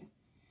 19,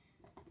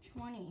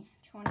 20,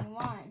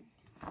 21,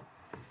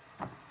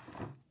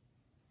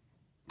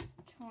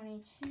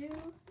 22,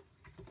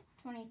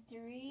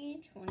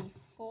 23,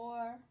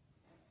 24,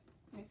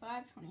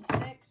 25,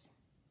 26,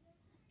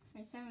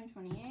 27,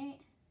 28,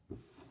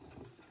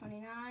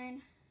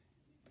 29,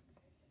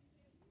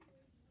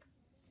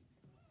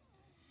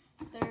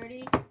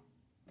 30,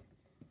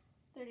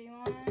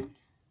 31,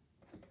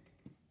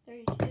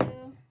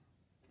 32,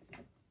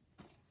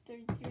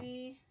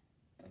 33,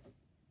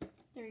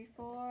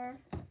 34,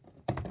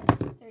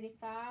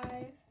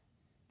 35,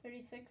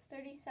 36,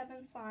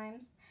 37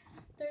 slimes.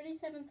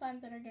 37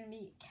 slimes that are going to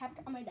be kept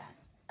on my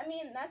desk. I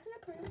mean, that's an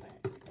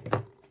improvement.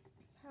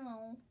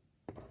 Hello.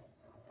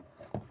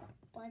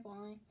 Bye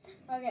bye.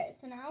 Okay,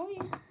 so now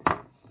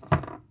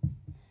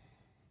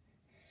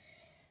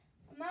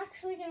I'm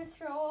actually going to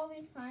throw all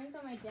these slimes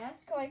on my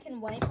desk so I can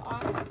wipe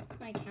off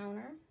my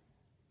counter.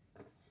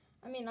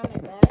 I mean, on my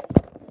bed.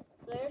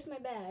 So there's my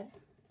bed.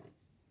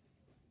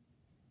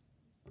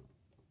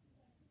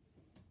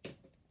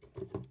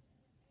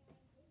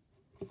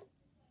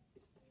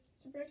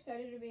 Super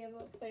excited to be able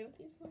to play with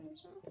these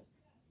slimes now.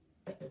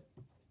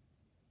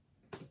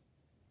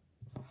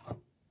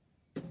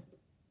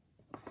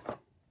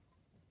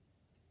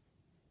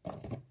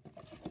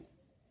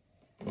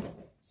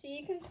 So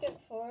you can skip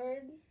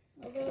forward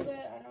a little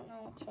bit. I don't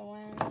know to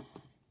when.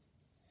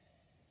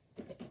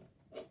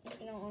 If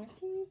you don't want to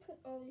see me put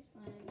all these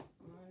slimes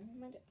on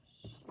my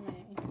desk, my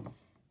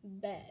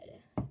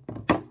bed.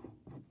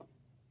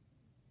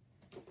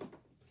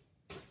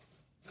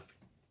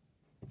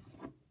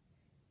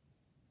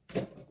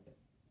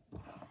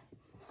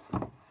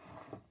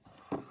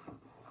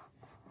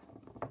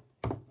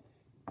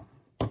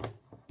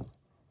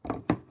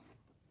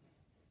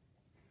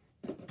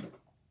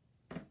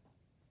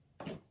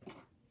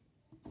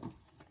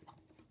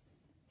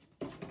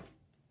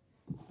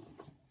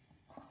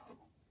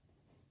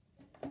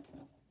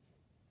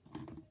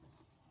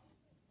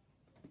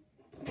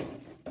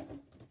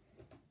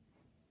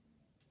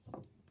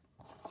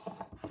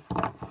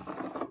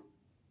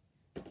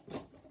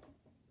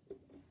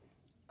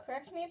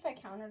 correct me if I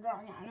counted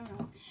wrong. I don't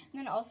know.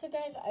 And then also,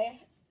 guys,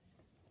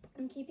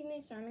 I'm keeping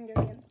these slime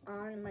ingredients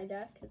on my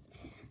desk because,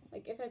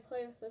 like, if I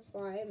play with the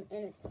slime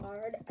and it's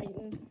hard,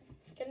 I'm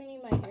gonna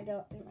need my hair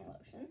gel and my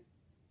lotion.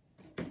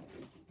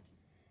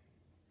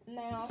 And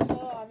then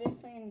also,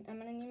 obviously, I'm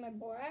gonna need my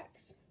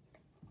borax.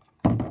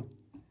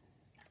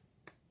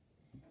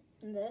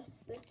 And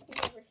this is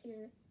over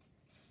here.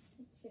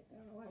 Let's get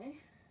that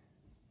away.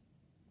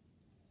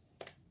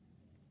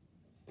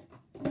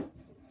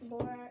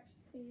 Borax,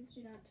 please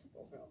do not tip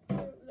over.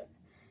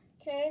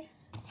 Okay.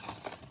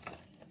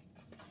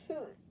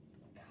 Food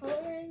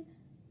coloring.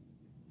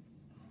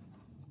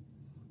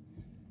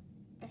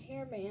 A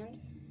hairband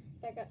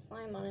that got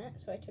slime on it,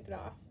 so I took it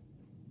off.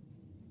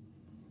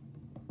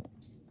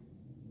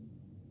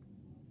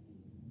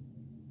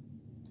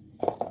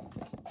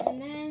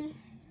 And then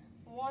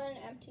one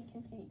empty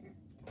container.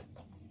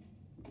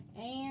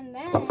 And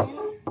then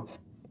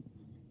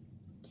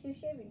 2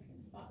 shaving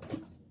cream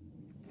bottles.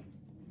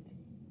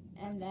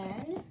 And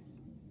then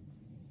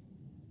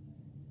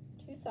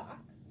 2 socks.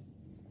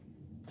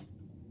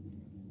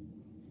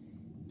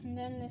 And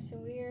then this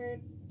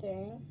weird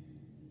thing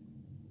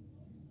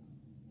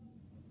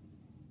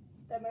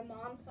that my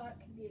mom thought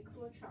could be a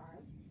cool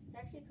charm. It's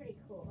actually pretty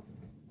cool.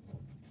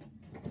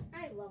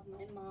 I love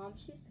my mom.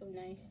 She's so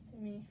nice to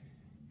me.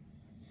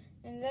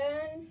 And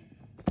then,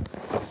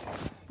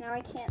 now I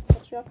can't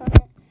set you up on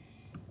it,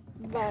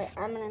 but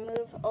I'm going to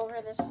move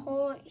over this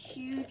whole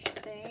huge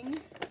thing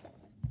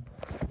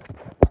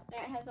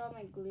that has all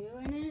my glue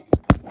in it.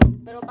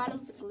 Little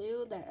bottles of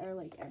glue that are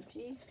like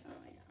empty, so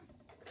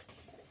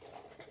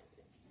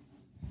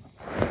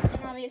yeah.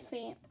 And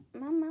obviously,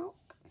 my milk.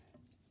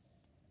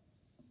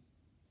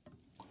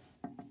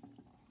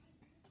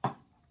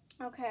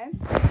 Okay.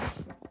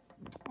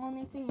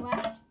 Only thing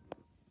left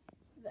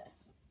is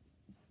this.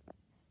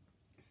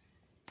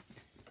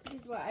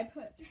 This is what I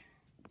put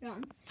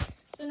on.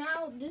 So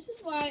now, this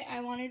is why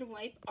I wanted to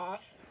wipe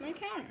off my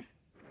counter.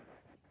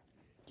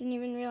 Didn't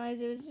even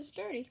realize it was this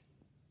dirty.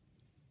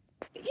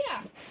 But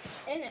yeah,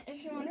 and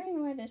if you're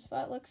wondering why this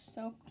spot looks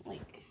so,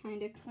 like,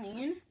 kind of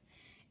clean,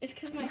 it's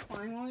because my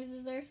slime always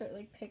is there, so it,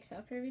 like, picks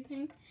up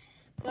everything.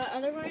 But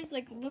otherwise,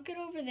 like, look at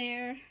over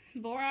there.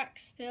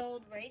 Borax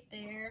spilled right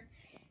there.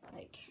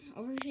 Like,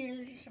 over here,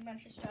 there's just a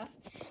bunch of stuff.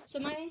 So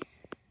it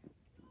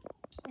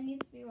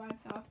needs to be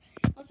wiped off.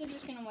 Also,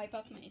 just gonna wipe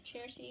off my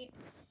chair seat.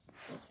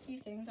 There's a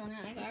few things on it.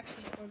 I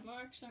actually spilled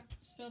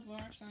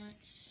borax on it.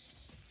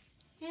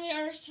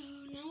 There, so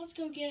now let's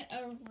go get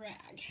a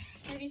rag.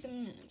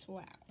 37 minutes.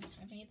 Wow,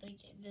 I made like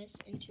this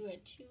into a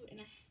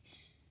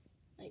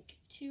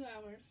 2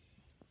 hour.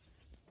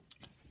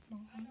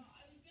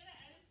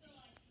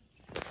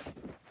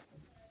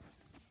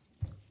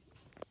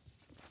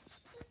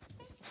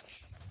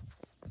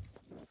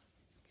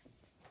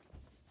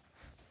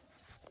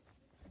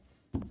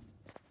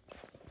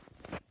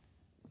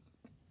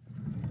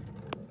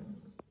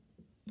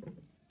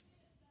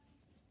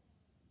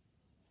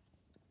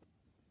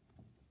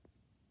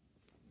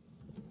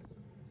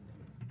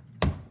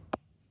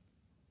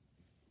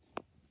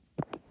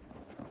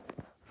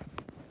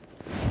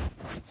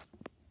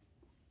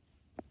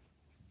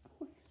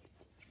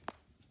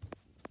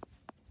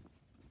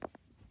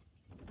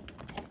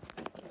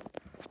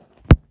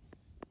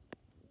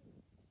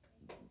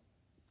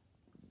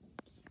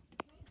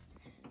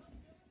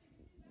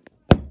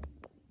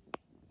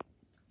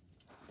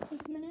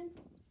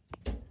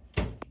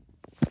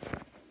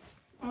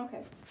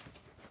 Okay,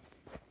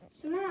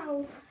 so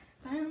now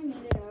I finally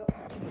made it out,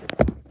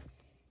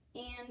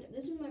 and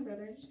this is my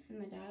brother's and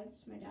my dad's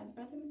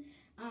bathroom.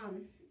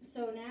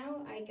 So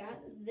now I got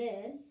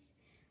this.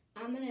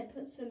 I'm gonna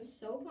put some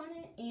soap on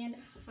it and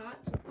hot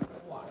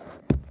water.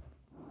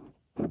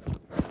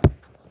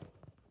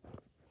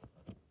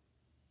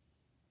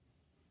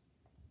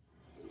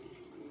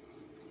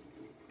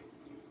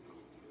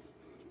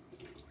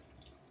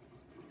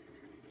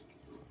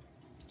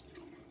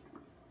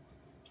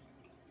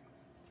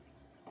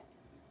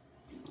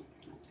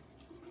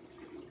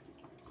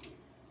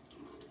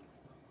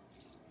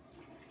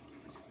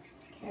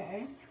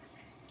 Okay,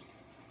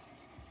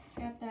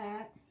 got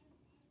that.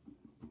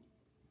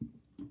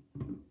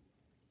 And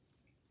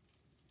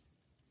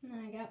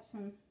then I got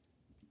some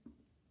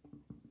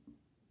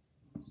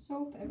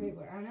soap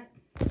everywhere on it.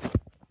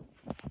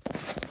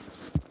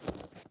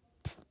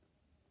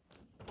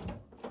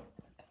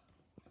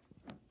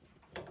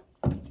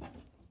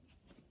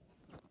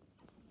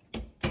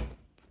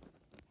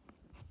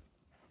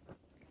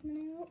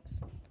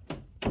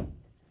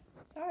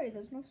 Sorry,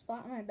 there's no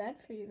spot on my bed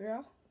for you,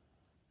 girl.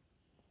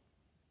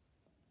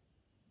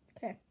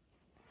 Okay.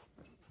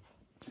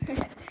 Look at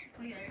her.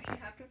 She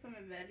hopped up on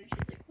my bed and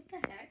she's like, what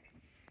the heck?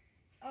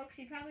 Oh, because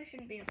you probably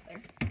shouldn't be up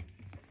there.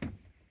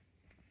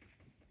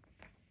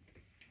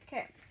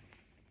 Okay.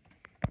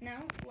 Now,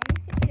 let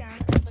me sit you down.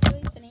 I'm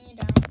literally sitting you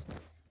down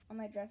on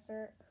my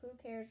dresser. Who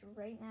cares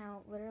right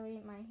now?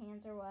 Literally, my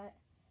hands are wet.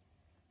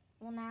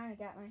 Well, now I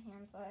got my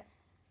hands wet.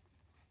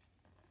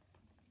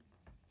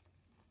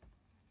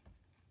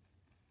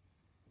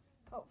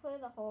 Hopefully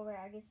the whole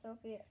rag is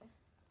soapy.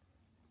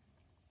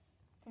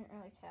 Can't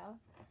really tell.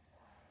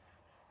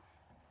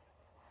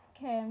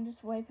 Okay, I'm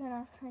just wiping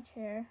off my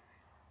chair.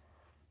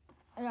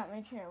 I got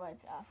my chair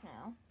wiped off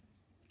now.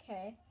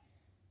 Okay.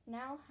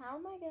 Now, how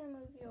am I going to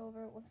move you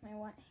over with my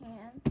wet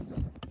hands?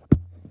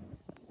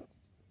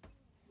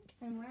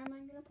 And where am I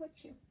going to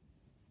put you?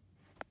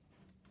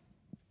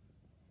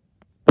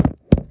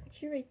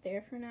 Put you right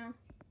there for now.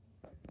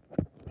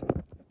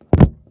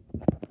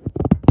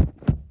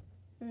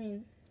 I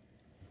mean,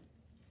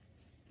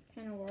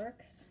 kind of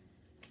works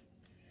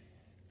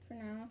for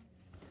now.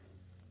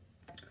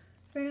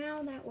 For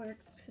now, that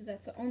works because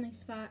that's the only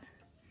spot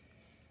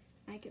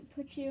I could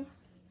put you.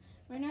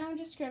 Right now, I'm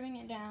just scrubbing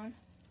it down.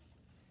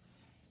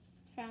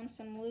 Found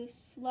some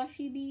loose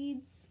slushy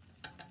beads.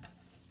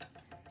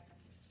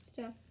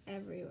 Stuff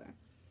everywhere.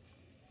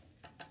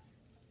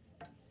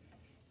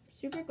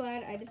 Super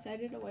glad I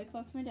decided to wipe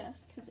off my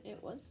desk because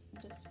it was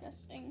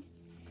disgusting.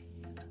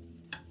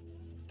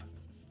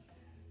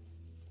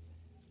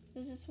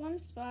 There's this one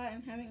spot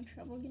I'm having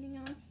trouble getting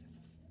off.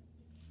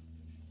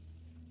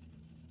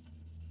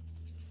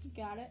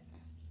 Got it.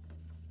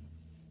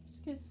 It's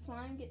because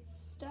slime gets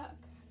stuck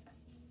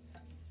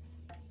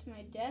to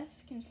my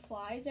desk and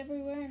flies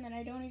everywhere, and then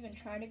I don't even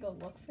try to go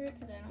look for it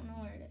because I don't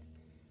know where it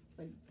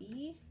would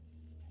be.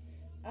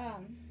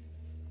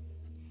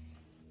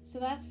 So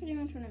that's pretty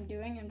much what I'm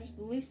doing. I'm just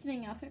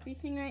loosening up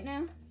everything right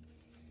now.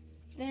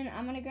 Then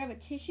I'm going to grab a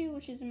tissue,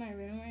 which is in my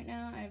room right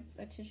now. I have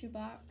a tissue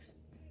box.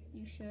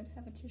 You should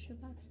have a tissue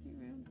box in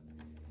your room.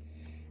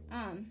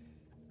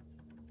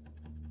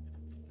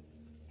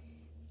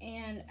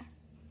 And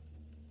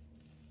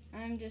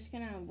I'm just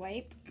going to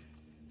wipe.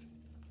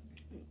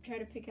 Try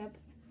to pick up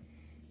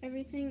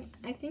everything.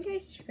 I think I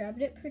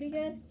scrubbed it pretty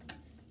good.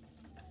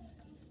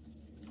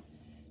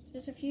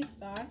 Just a few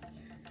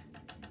spots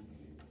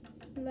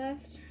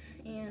left,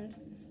 and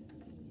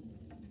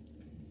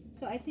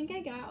so I think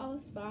I got all the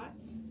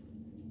spots.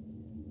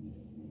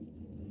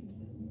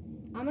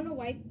 I'm gonna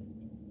wipe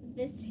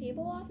this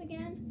table off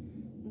again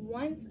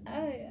once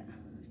I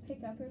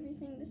pick up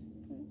everything. This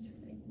thing's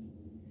free.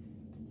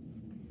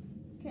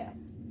 Okay.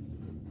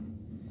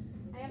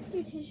 I have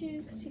 2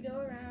 tissues to go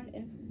around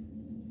and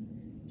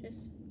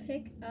just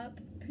pick up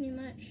pretty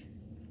much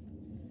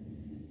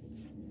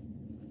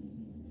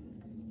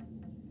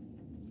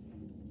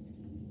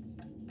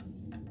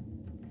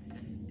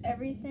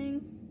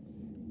everything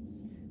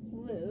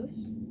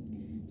loose.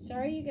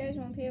 Sorry you guys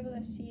won't be able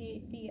to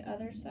see the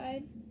other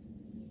side.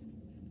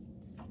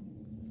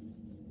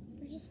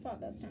 There's a spot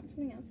that's not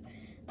coming up.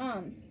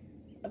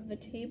 Of the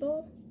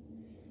table.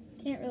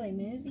 Can't really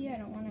move you. I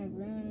don't want to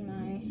ruin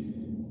my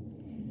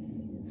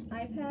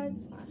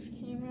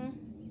iPad/camera.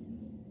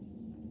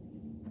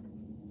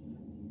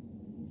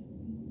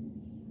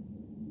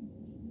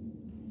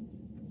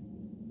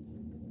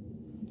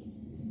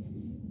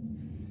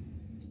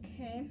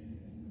 Okay.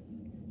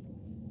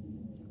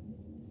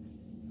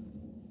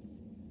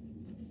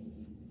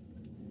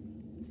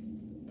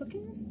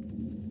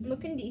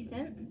 Looking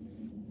decent.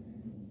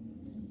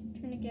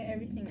 Trying to get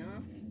everything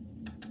off.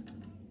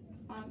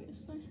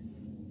 Obviously.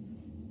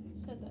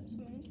 Said that so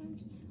many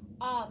times.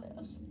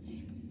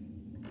 Obviously.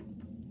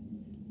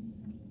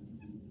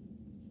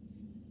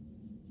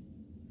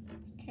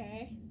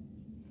 Okay.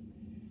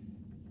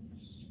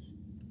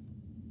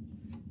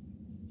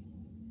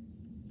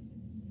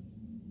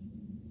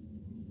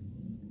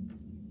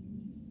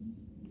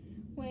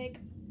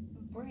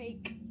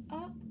 Break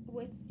up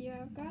with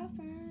your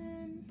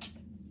girlfriend.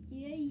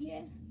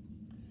 Yeah.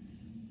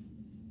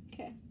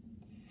 Okay.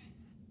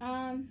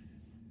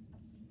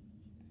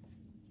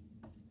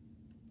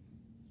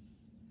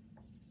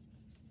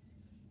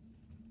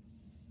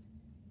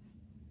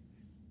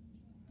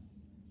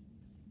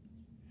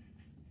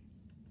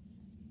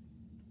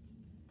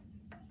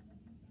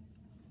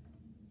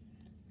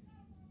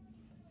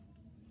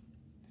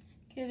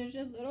 Okay, there's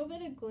a little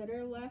bit of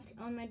glitter left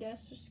on my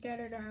desk, just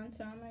scattered around,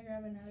 so I'm gonna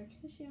grab another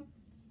tissue.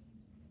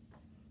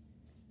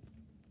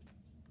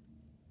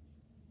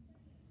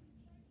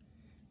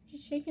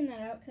 Just shaking that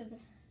out because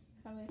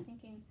probably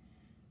thinking,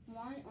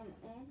 why on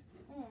earth?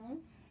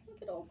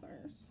 Look at all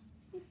hers.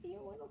 You see your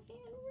little hand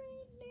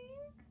right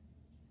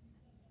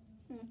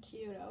there?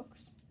 Cute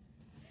oaks.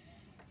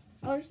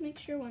 I'll just make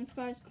sure one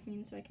spot is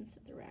clean so I can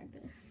set the rag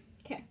there.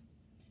 Okay.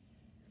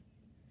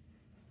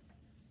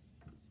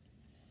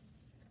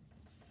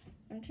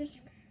 I'm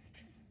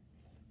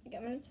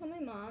gonna tell my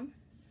mom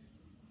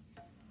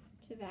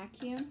to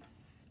vacuum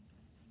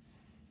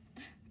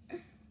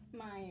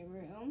my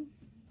room.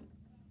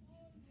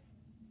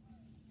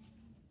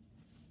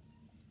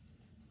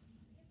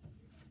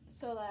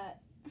 So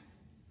that,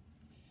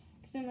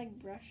 because I'm like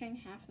brushing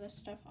half of the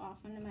stuff off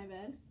onto my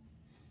bed,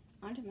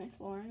 onto my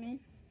floor, I mean.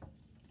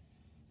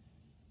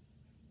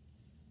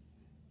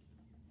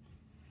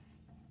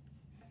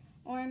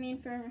 Or I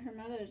mean, for her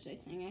Mother's Day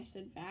thing, I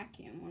said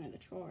vacuum one of the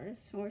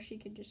drawers, or she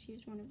could just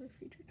use one of her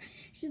free drawers.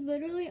 She's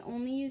literally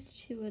only used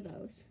 2 of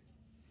those.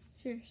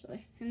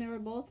 Seriously. And they were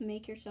both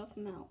make yourself a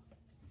melt.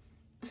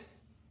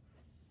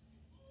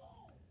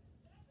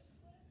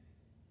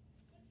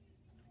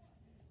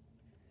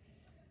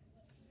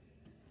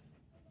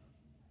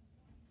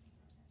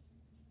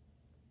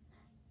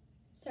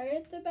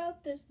 sorry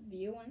about this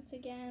view once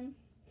again.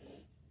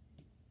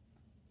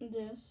 This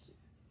is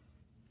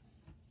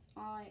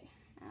all I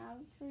have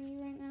for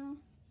you right now.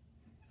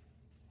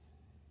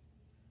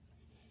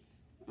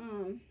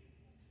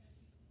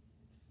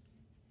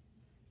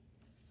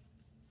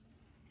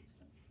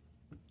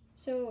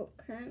 So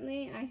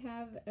currently I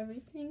have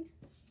everything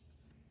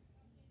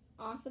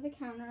off of the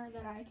counter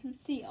that I can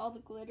see, all the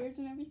glitters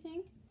and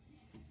everything.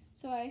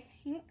 So I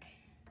think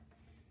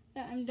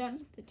that I'm done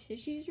with the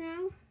tissues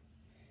now,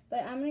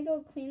 but I'm gonna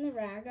go clean the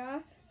rag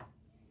off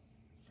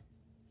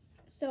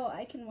so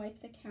I can wipe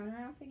the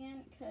counter off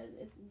again, because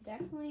it's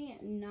definitely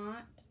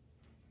not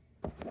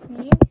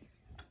clean.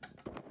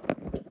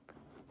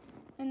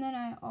 And then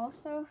I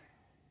also,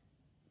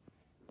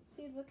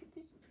 see, look at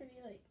this pretty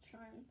like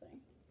charm thing.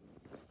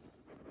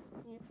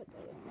 Let me put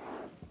that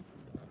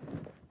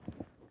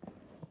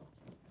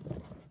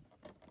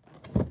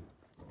in.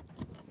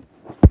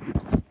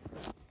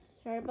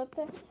 Sorry about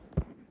that.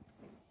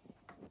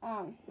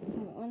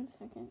 1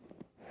 second.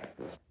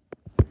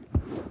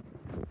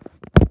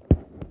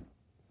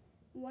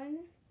 1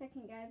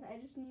 second, guys. I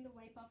just need to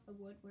wipe off the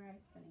wood where I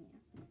was setting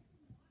it.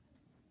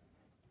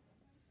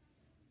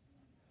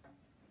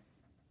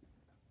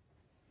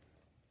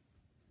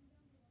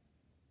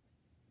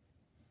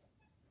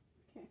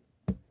 Okay.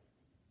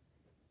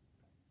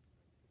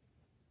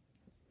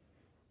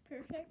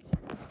 Perfect.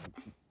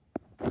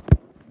 Let's go.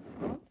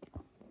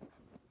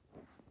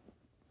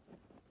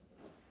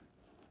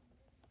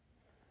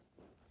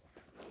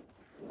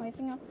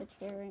 Wiping off the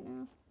chair right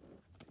now.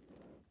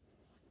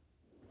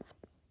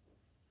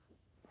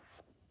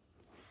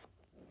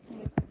 Let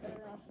me put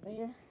that off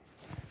there.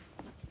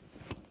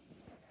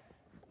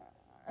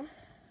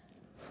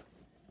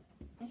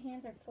 My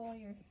hands are full.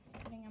 You're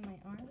sitting on my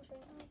arms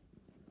right now.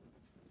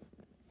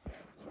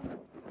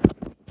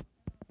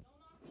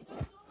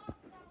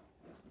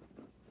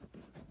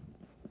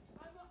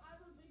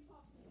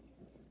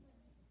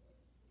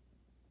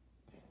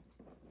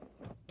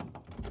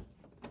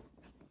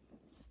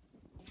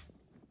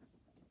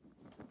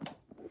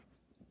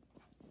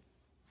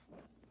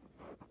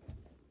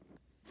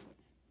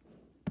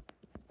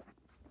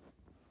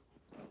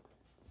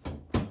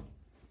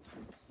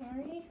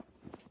 Sorry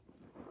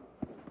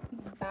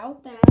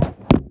about that.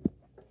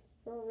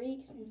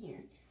 Freaks in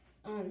here.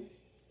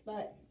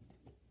 But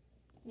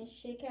let me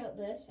shake out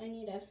this. I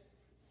need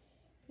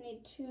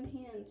 2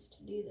 hands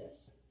to do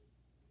this.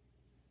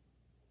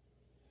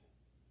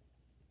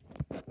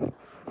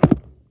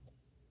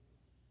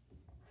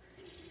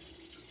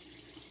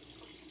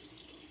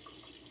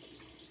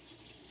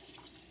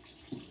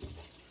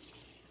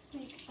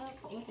 Wake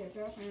up with your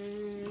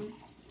girlfriend.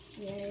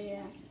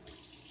 Yeah.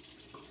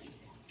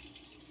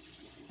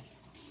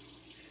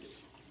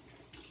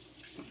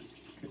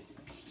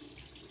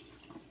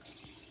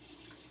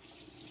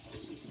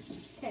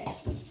 Okay.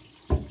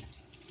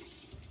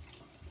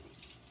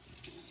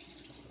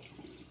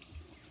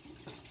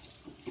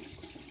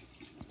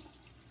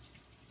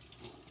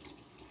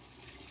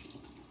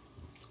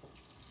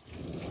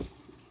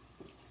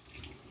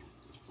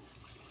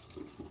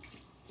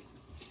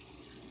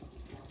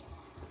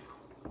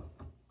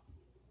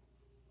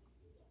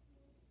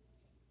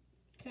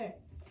 Okay.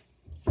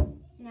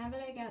 Now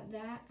that I got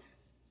that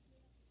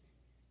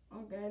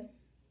all good,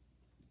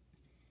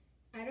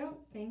 I don't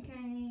think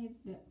I need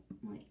the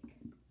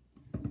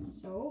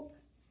soap,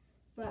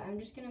 but I'm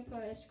just gonna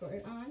put a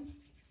squirt on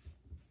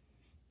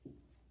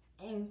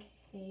in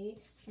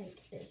case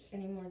there's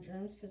any more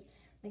germs,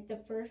 because the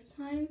first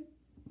time,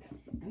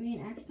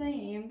 actually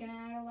I am gonna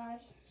add a lot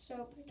of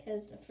soap,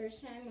 because the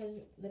first time was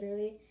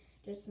literally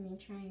just me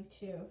trying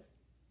to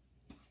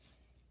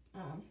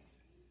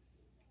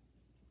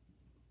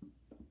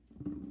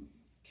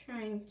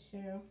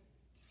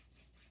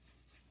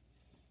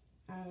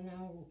I don't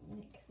know,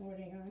 what are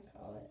you gonna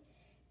call it?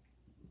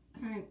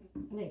 Kind of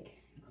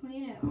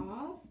clean it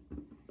off,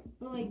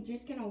 but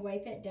just gonna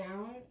wipe it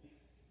down,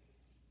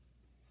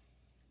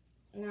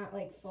 not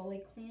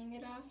fully cleaning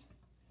it off.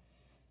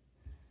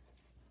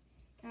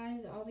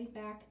 Guys, I'll be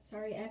back.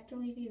 Sorry, I have to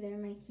leave you there.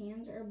 My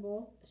hands are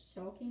both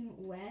soaking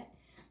wet.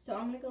 So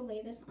I'm gonna go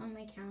lay this on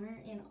my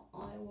counter and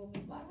I will be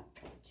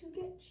back to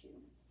get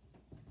you.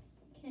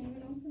 Can't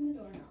even open the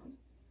door now.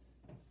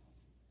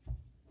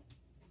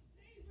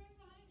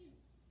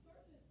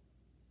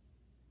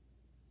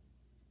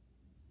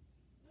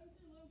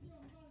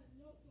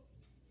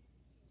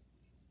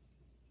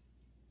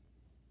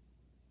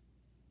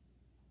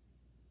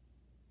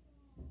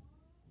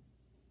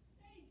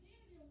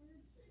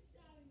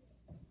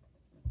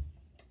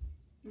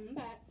 I'm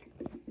back.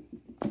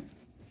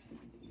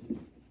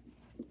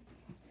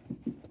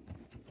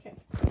 Okay.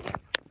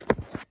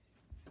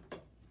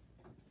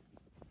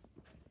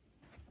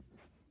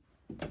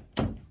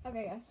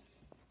 Okay, guys.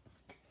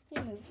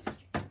 You move.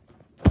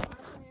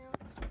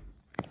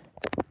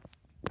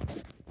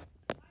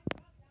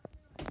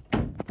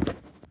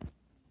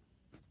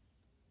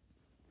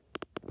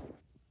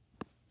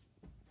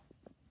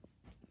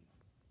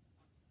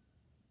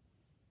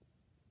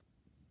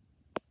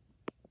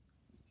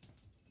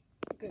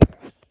 Good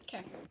girl.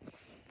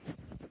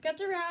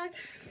 the rag.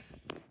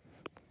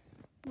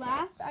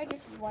 Last, I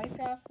just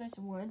wiped off this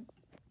wood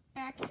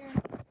back here.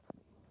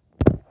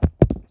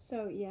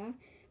 So, yeah.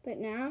 But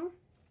now,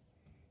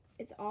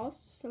 it's all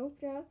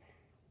soaked up.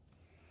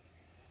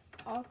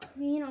 All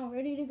clean, all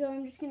ready to go.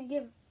 I'm just going to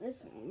give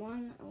this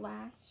one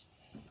last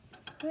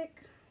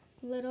quick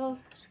little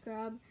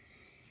scrub.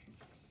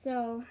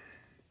 So,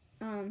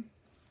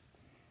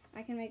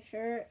 I can make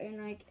sure,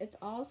 and like, it's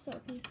all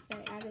soapy because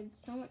I added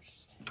so much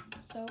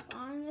soap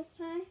on this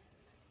time.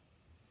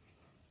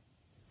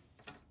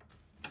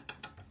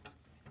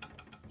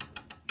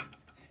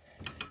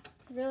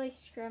 Really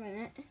scrubbing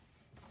it.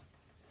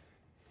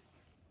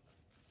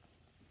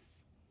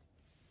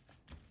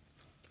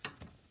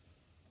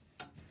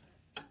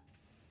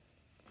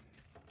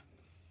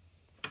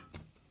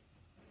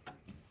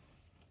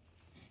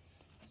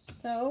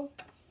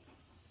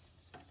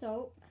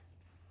 Soap,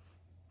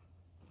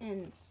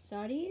 and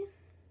Sooty.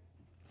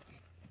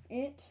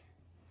 It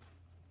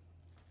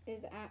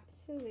is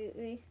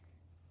absolutely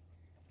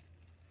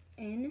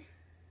insane.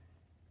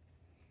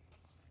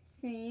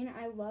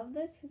 I love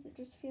this because it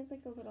just feels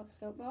like a little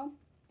soap ball.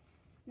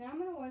 Now I'm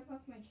going to wipe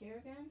off my chair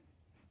again.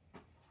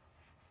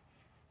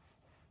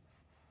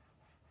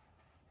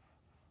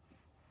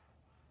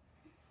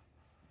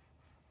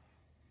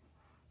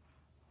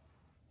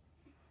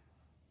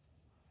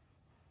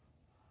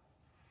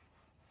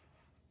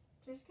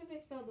 Just because I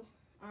spilled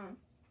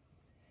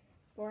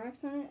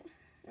borax on it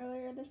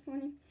earlier this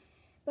morning.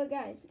 But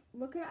guys,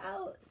 look at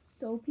how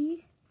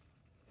soapy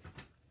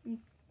and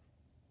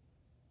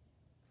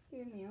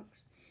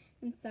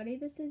Sooty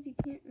this is. You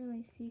can't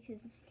really see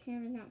because the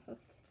camera's not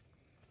focused.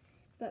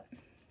 But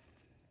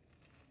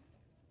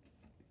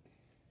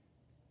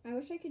I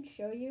wish I could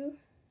show you.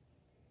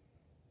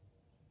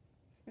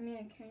 I mean,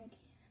 I kind of can.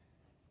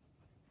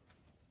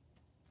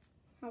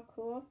 How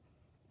cool.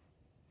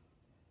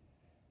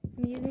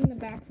 I'm using the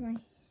back of my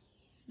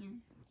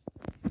hand.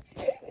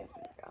 Okay.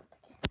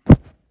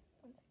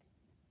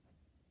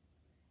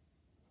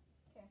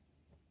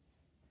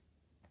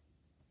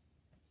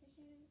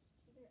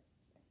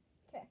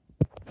 Okay.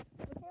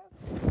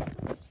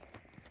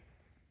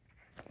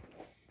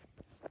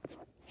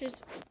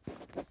 Just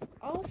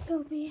all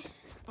soapy,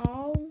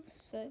 all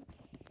soap.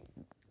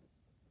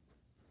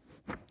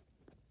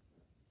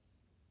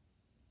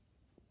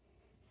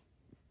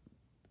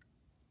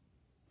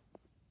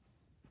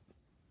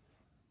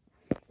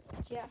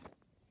 Yeah,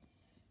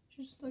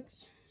 just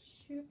looks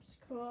super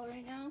cool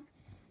right now.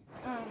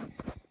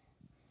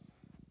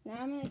 Now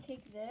I'm gonna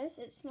take this.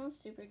 It smells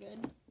super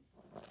good,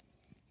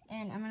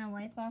 and I'm gonna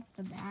wipe off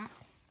the back.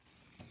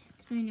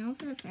 So I know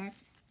for a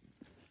fact,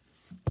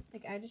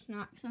 like I just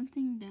knocked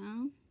something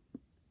down,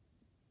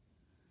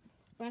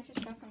 a bunch of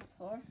stuff on the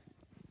floor.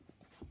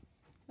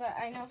 But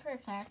I know for a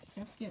fact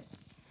stuff gets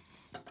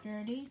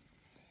dirty.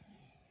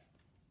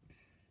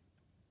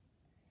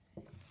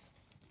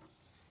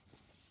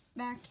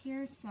 Back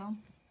here, so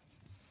I'm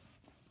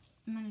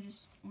gonna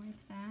just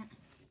wipe that.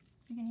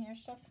 You can hear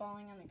stuff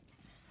falling on the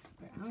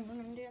ground when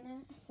I'm doing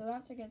that, so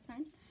that's a good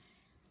sign.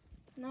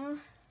 Now,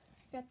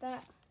 got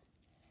that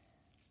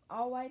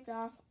all wiped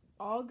off,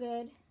 all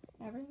good,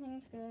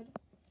 everything's good.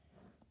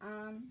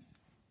 I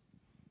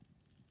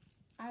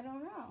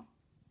don't know.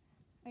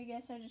 I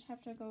guess I just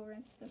have to go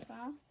rinse this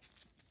off.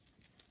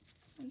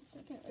 1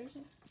 second, there's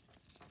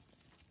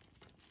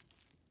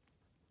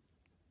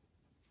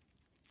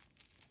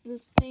the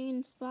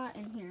stain spot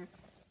in here.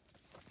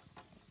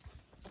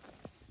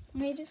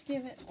 Let me just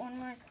give it one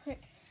more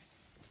quick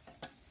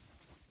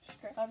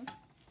scrub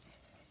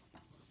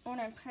when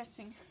I'm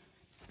pressing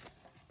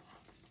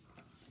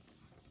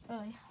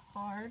really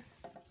hard.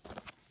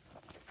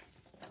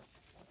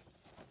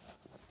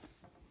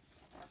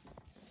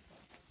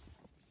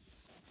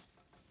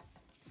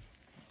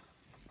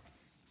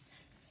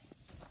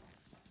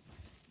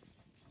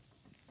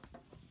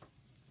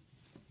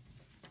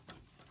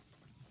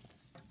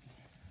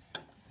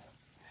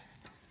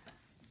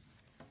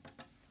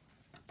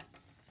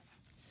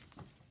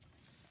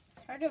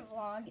 Hard to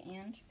vlog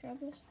and scrub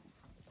this.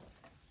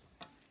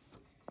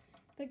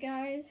 But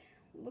guys,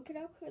 look at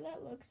how cool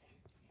that looks.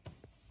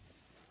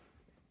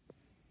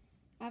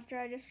 After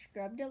I just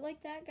scrubbed it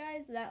like that,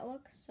 guys, that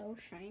looks so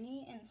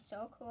shiny and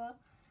so cool.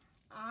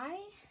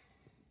 I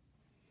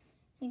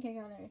think I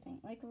got everything.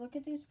 Like, look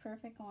at these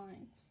perfect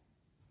lines.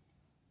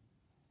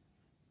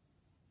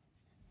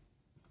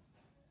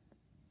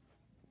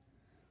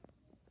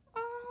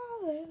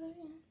 Oh,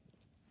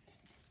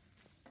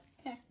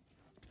 okay.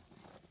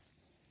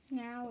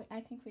 Now,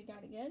 I think we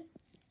got it good.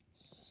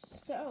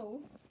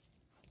 So,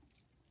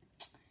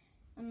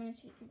 I'm going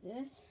to take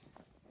this.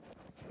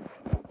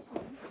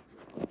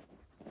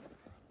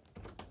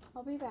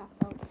 I'll be back,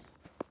 folks.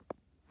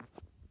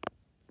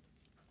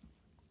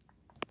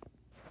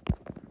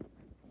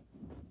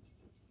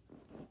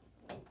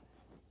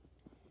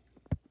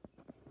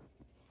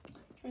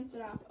 Rinse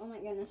it off. Oh my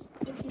goodness.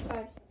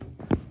 55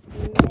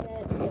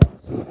 minutes.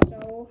 It's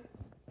so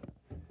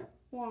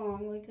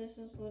long. Like, this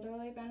has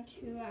literally been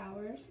 2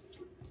 hours.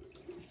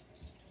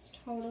 It's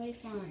totally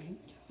fine.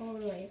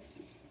 totally.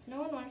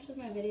 No one watches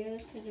my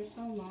videos because they're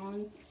so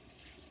long.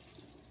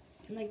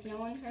 Like, no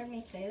one heard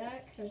me say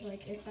that because,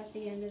 like, it's at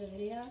the end of the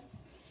video.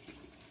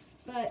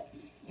 But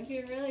if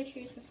you're a really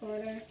true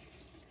supporter,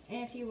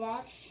 and if you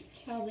watch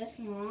till this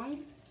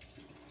long,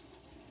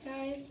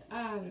 guys,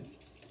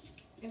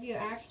 if you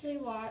actually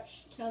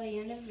watch till the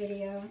end of the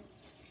video,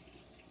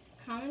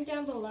 comment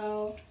down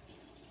below,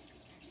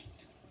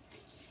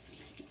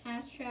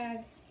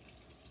 hashtag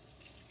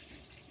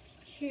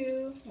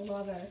true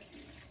lover,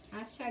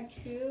 hashtag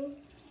true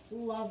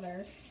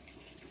lover,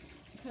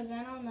 because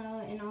then I'll know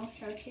and I'll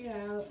shout you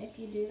out if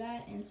you do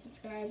that and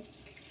subscribe.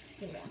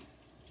 So yeah.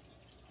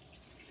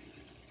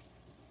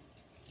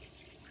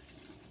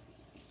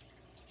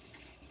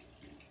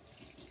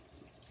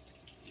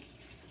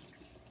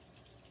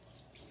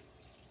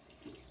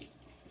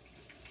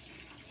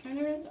 Trying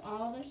to rinse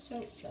all the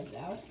soap suds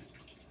out.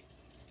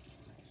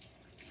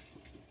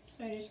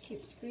 So I just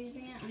keep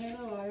squeezing it under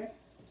the water.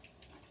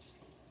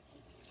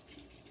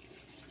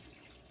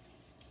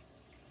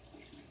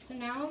 So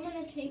now I'm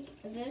going to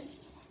take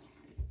this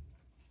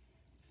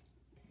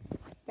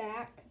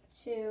back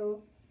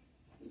to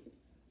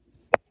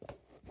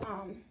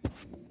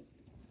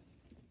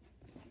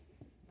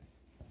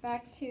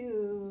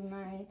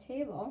my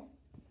table.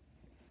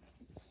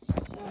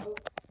 So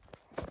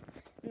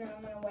now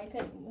I'm going to wipe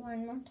it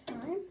one more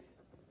time.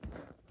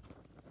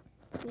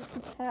 You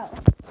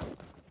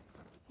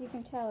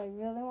can tell I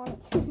really want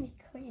it to be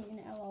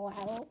clean,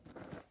 LOL.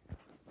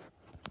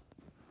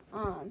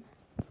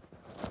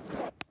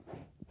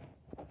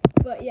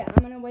 But yeah,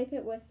 I'm going to wipe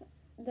it with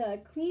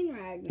the clean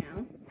rag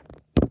now.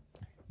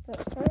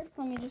 But first,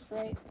 let me just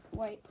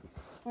wipe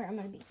where I'm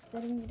going to be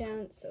setting you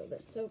down so the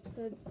soap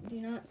suds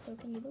do not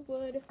soak into the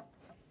wood.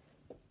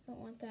 Don't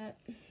want that.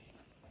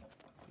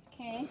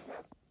 Okay.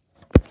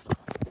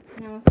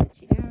 Now I'll set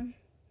you down.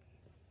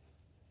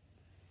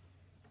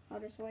 I'll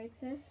just wipe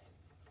this.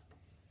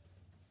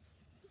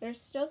 There's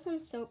still some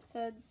soap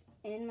suds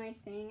in my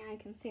thing. I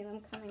can see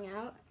them coming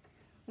out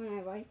when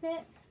I wipe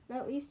it. But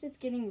at least it's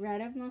getting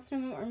rid of most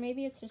of them. Or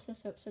maybe it's just the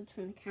soap suds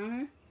from the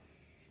counter.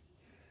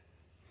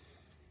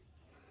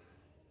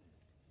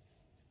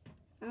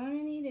 I'm going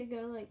to need to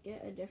go like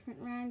get a different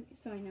rag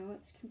so I know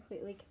it's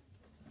completely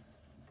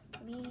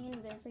clean.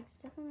 There's like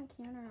stuff on the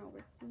counter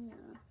over here.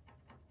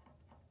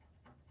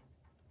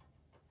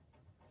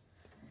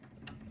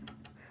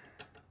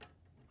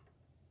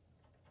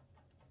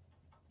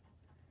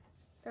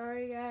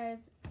 Sorry, guys.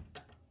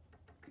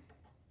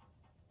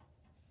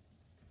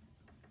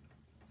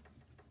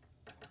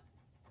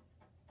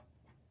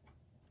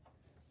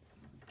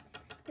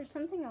 There's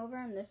something over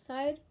on this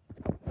side.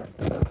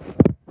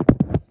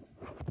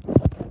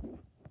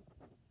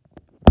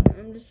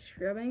 I'm just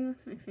scrubbing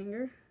with my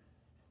finger.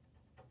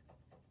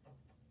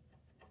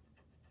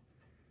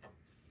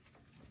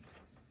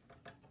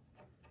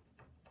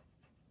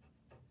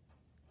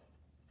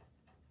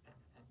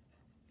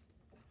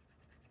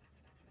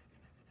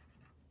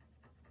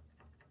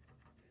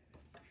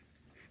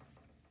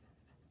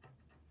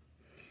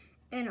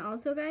 And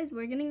also, guys,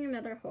 we're getting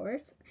another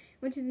horse,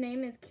 which his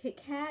name is Kit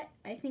Kat.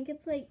 I think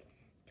it's like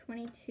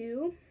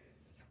 22.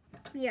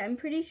 Yeah, I'm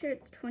pretty sure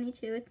it's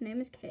 22. Its name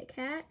is Kit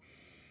Kat.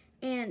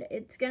 And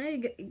it's gonna,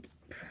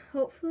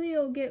 hopefully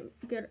it'll get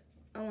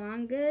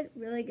along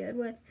really good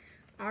with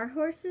our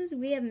horses.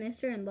 We have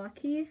Mr. and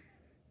Lucky.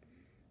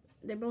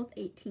 They're both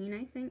 18,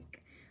 I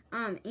think.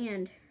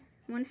 And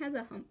one has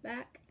a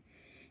humpback.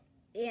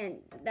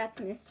 And that's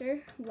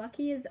Mr.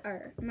 Lucky is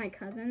my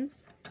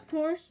cousin's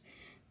horse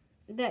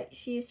that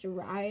she used to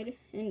ride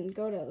and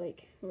go to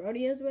like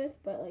rodeos with,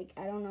 but like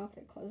I don't know if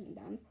they're closing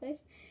down the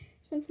place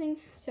or something.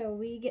 So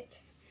we get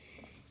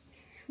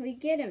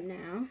him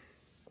now.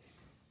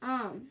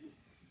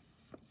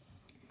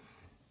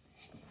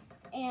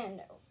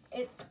 And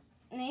its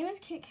name is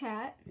Kit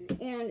Kat,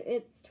 and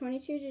it's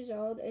 22 years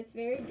old. It's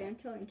very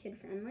gentle and kid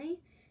friendly,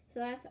 so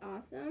that's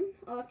awesome.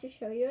 I'll have to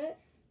show you it.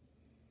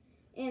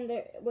 And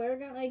we're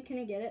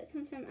gonna get it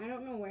sometime. I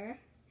don't know where.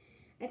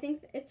 I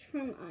think it's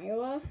from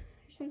Iowa or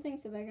something,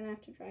 so they're gonna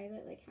have to drive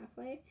it like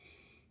halfway.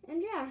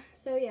 And yeah,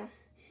 so yeah.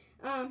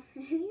 So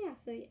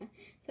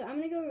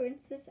I'm gonna go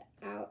rinse this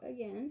out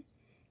again.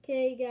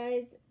 Okay,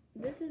 guys,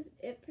 this is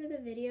it for the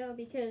video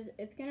because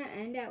it's gonna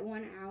end at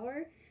 1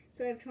 hour.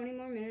 So I have 20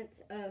 more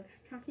minutes of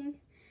talking.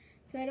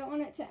 So I don't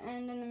want it to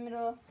end in the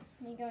middle of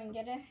me going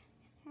get a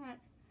hat.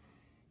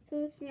 So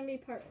this is gonna be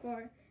part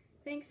 4.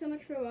 Thanks so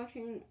much for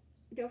watching.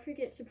 Don't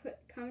forget to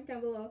comment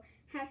down below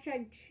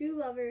hashtag true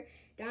lover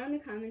down in the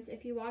comments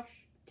if you watch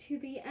to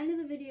the end of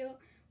the video,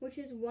 which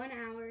is 1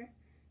 hour.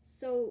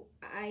 So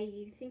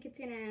I think it's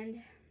gonna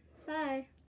end. Bye.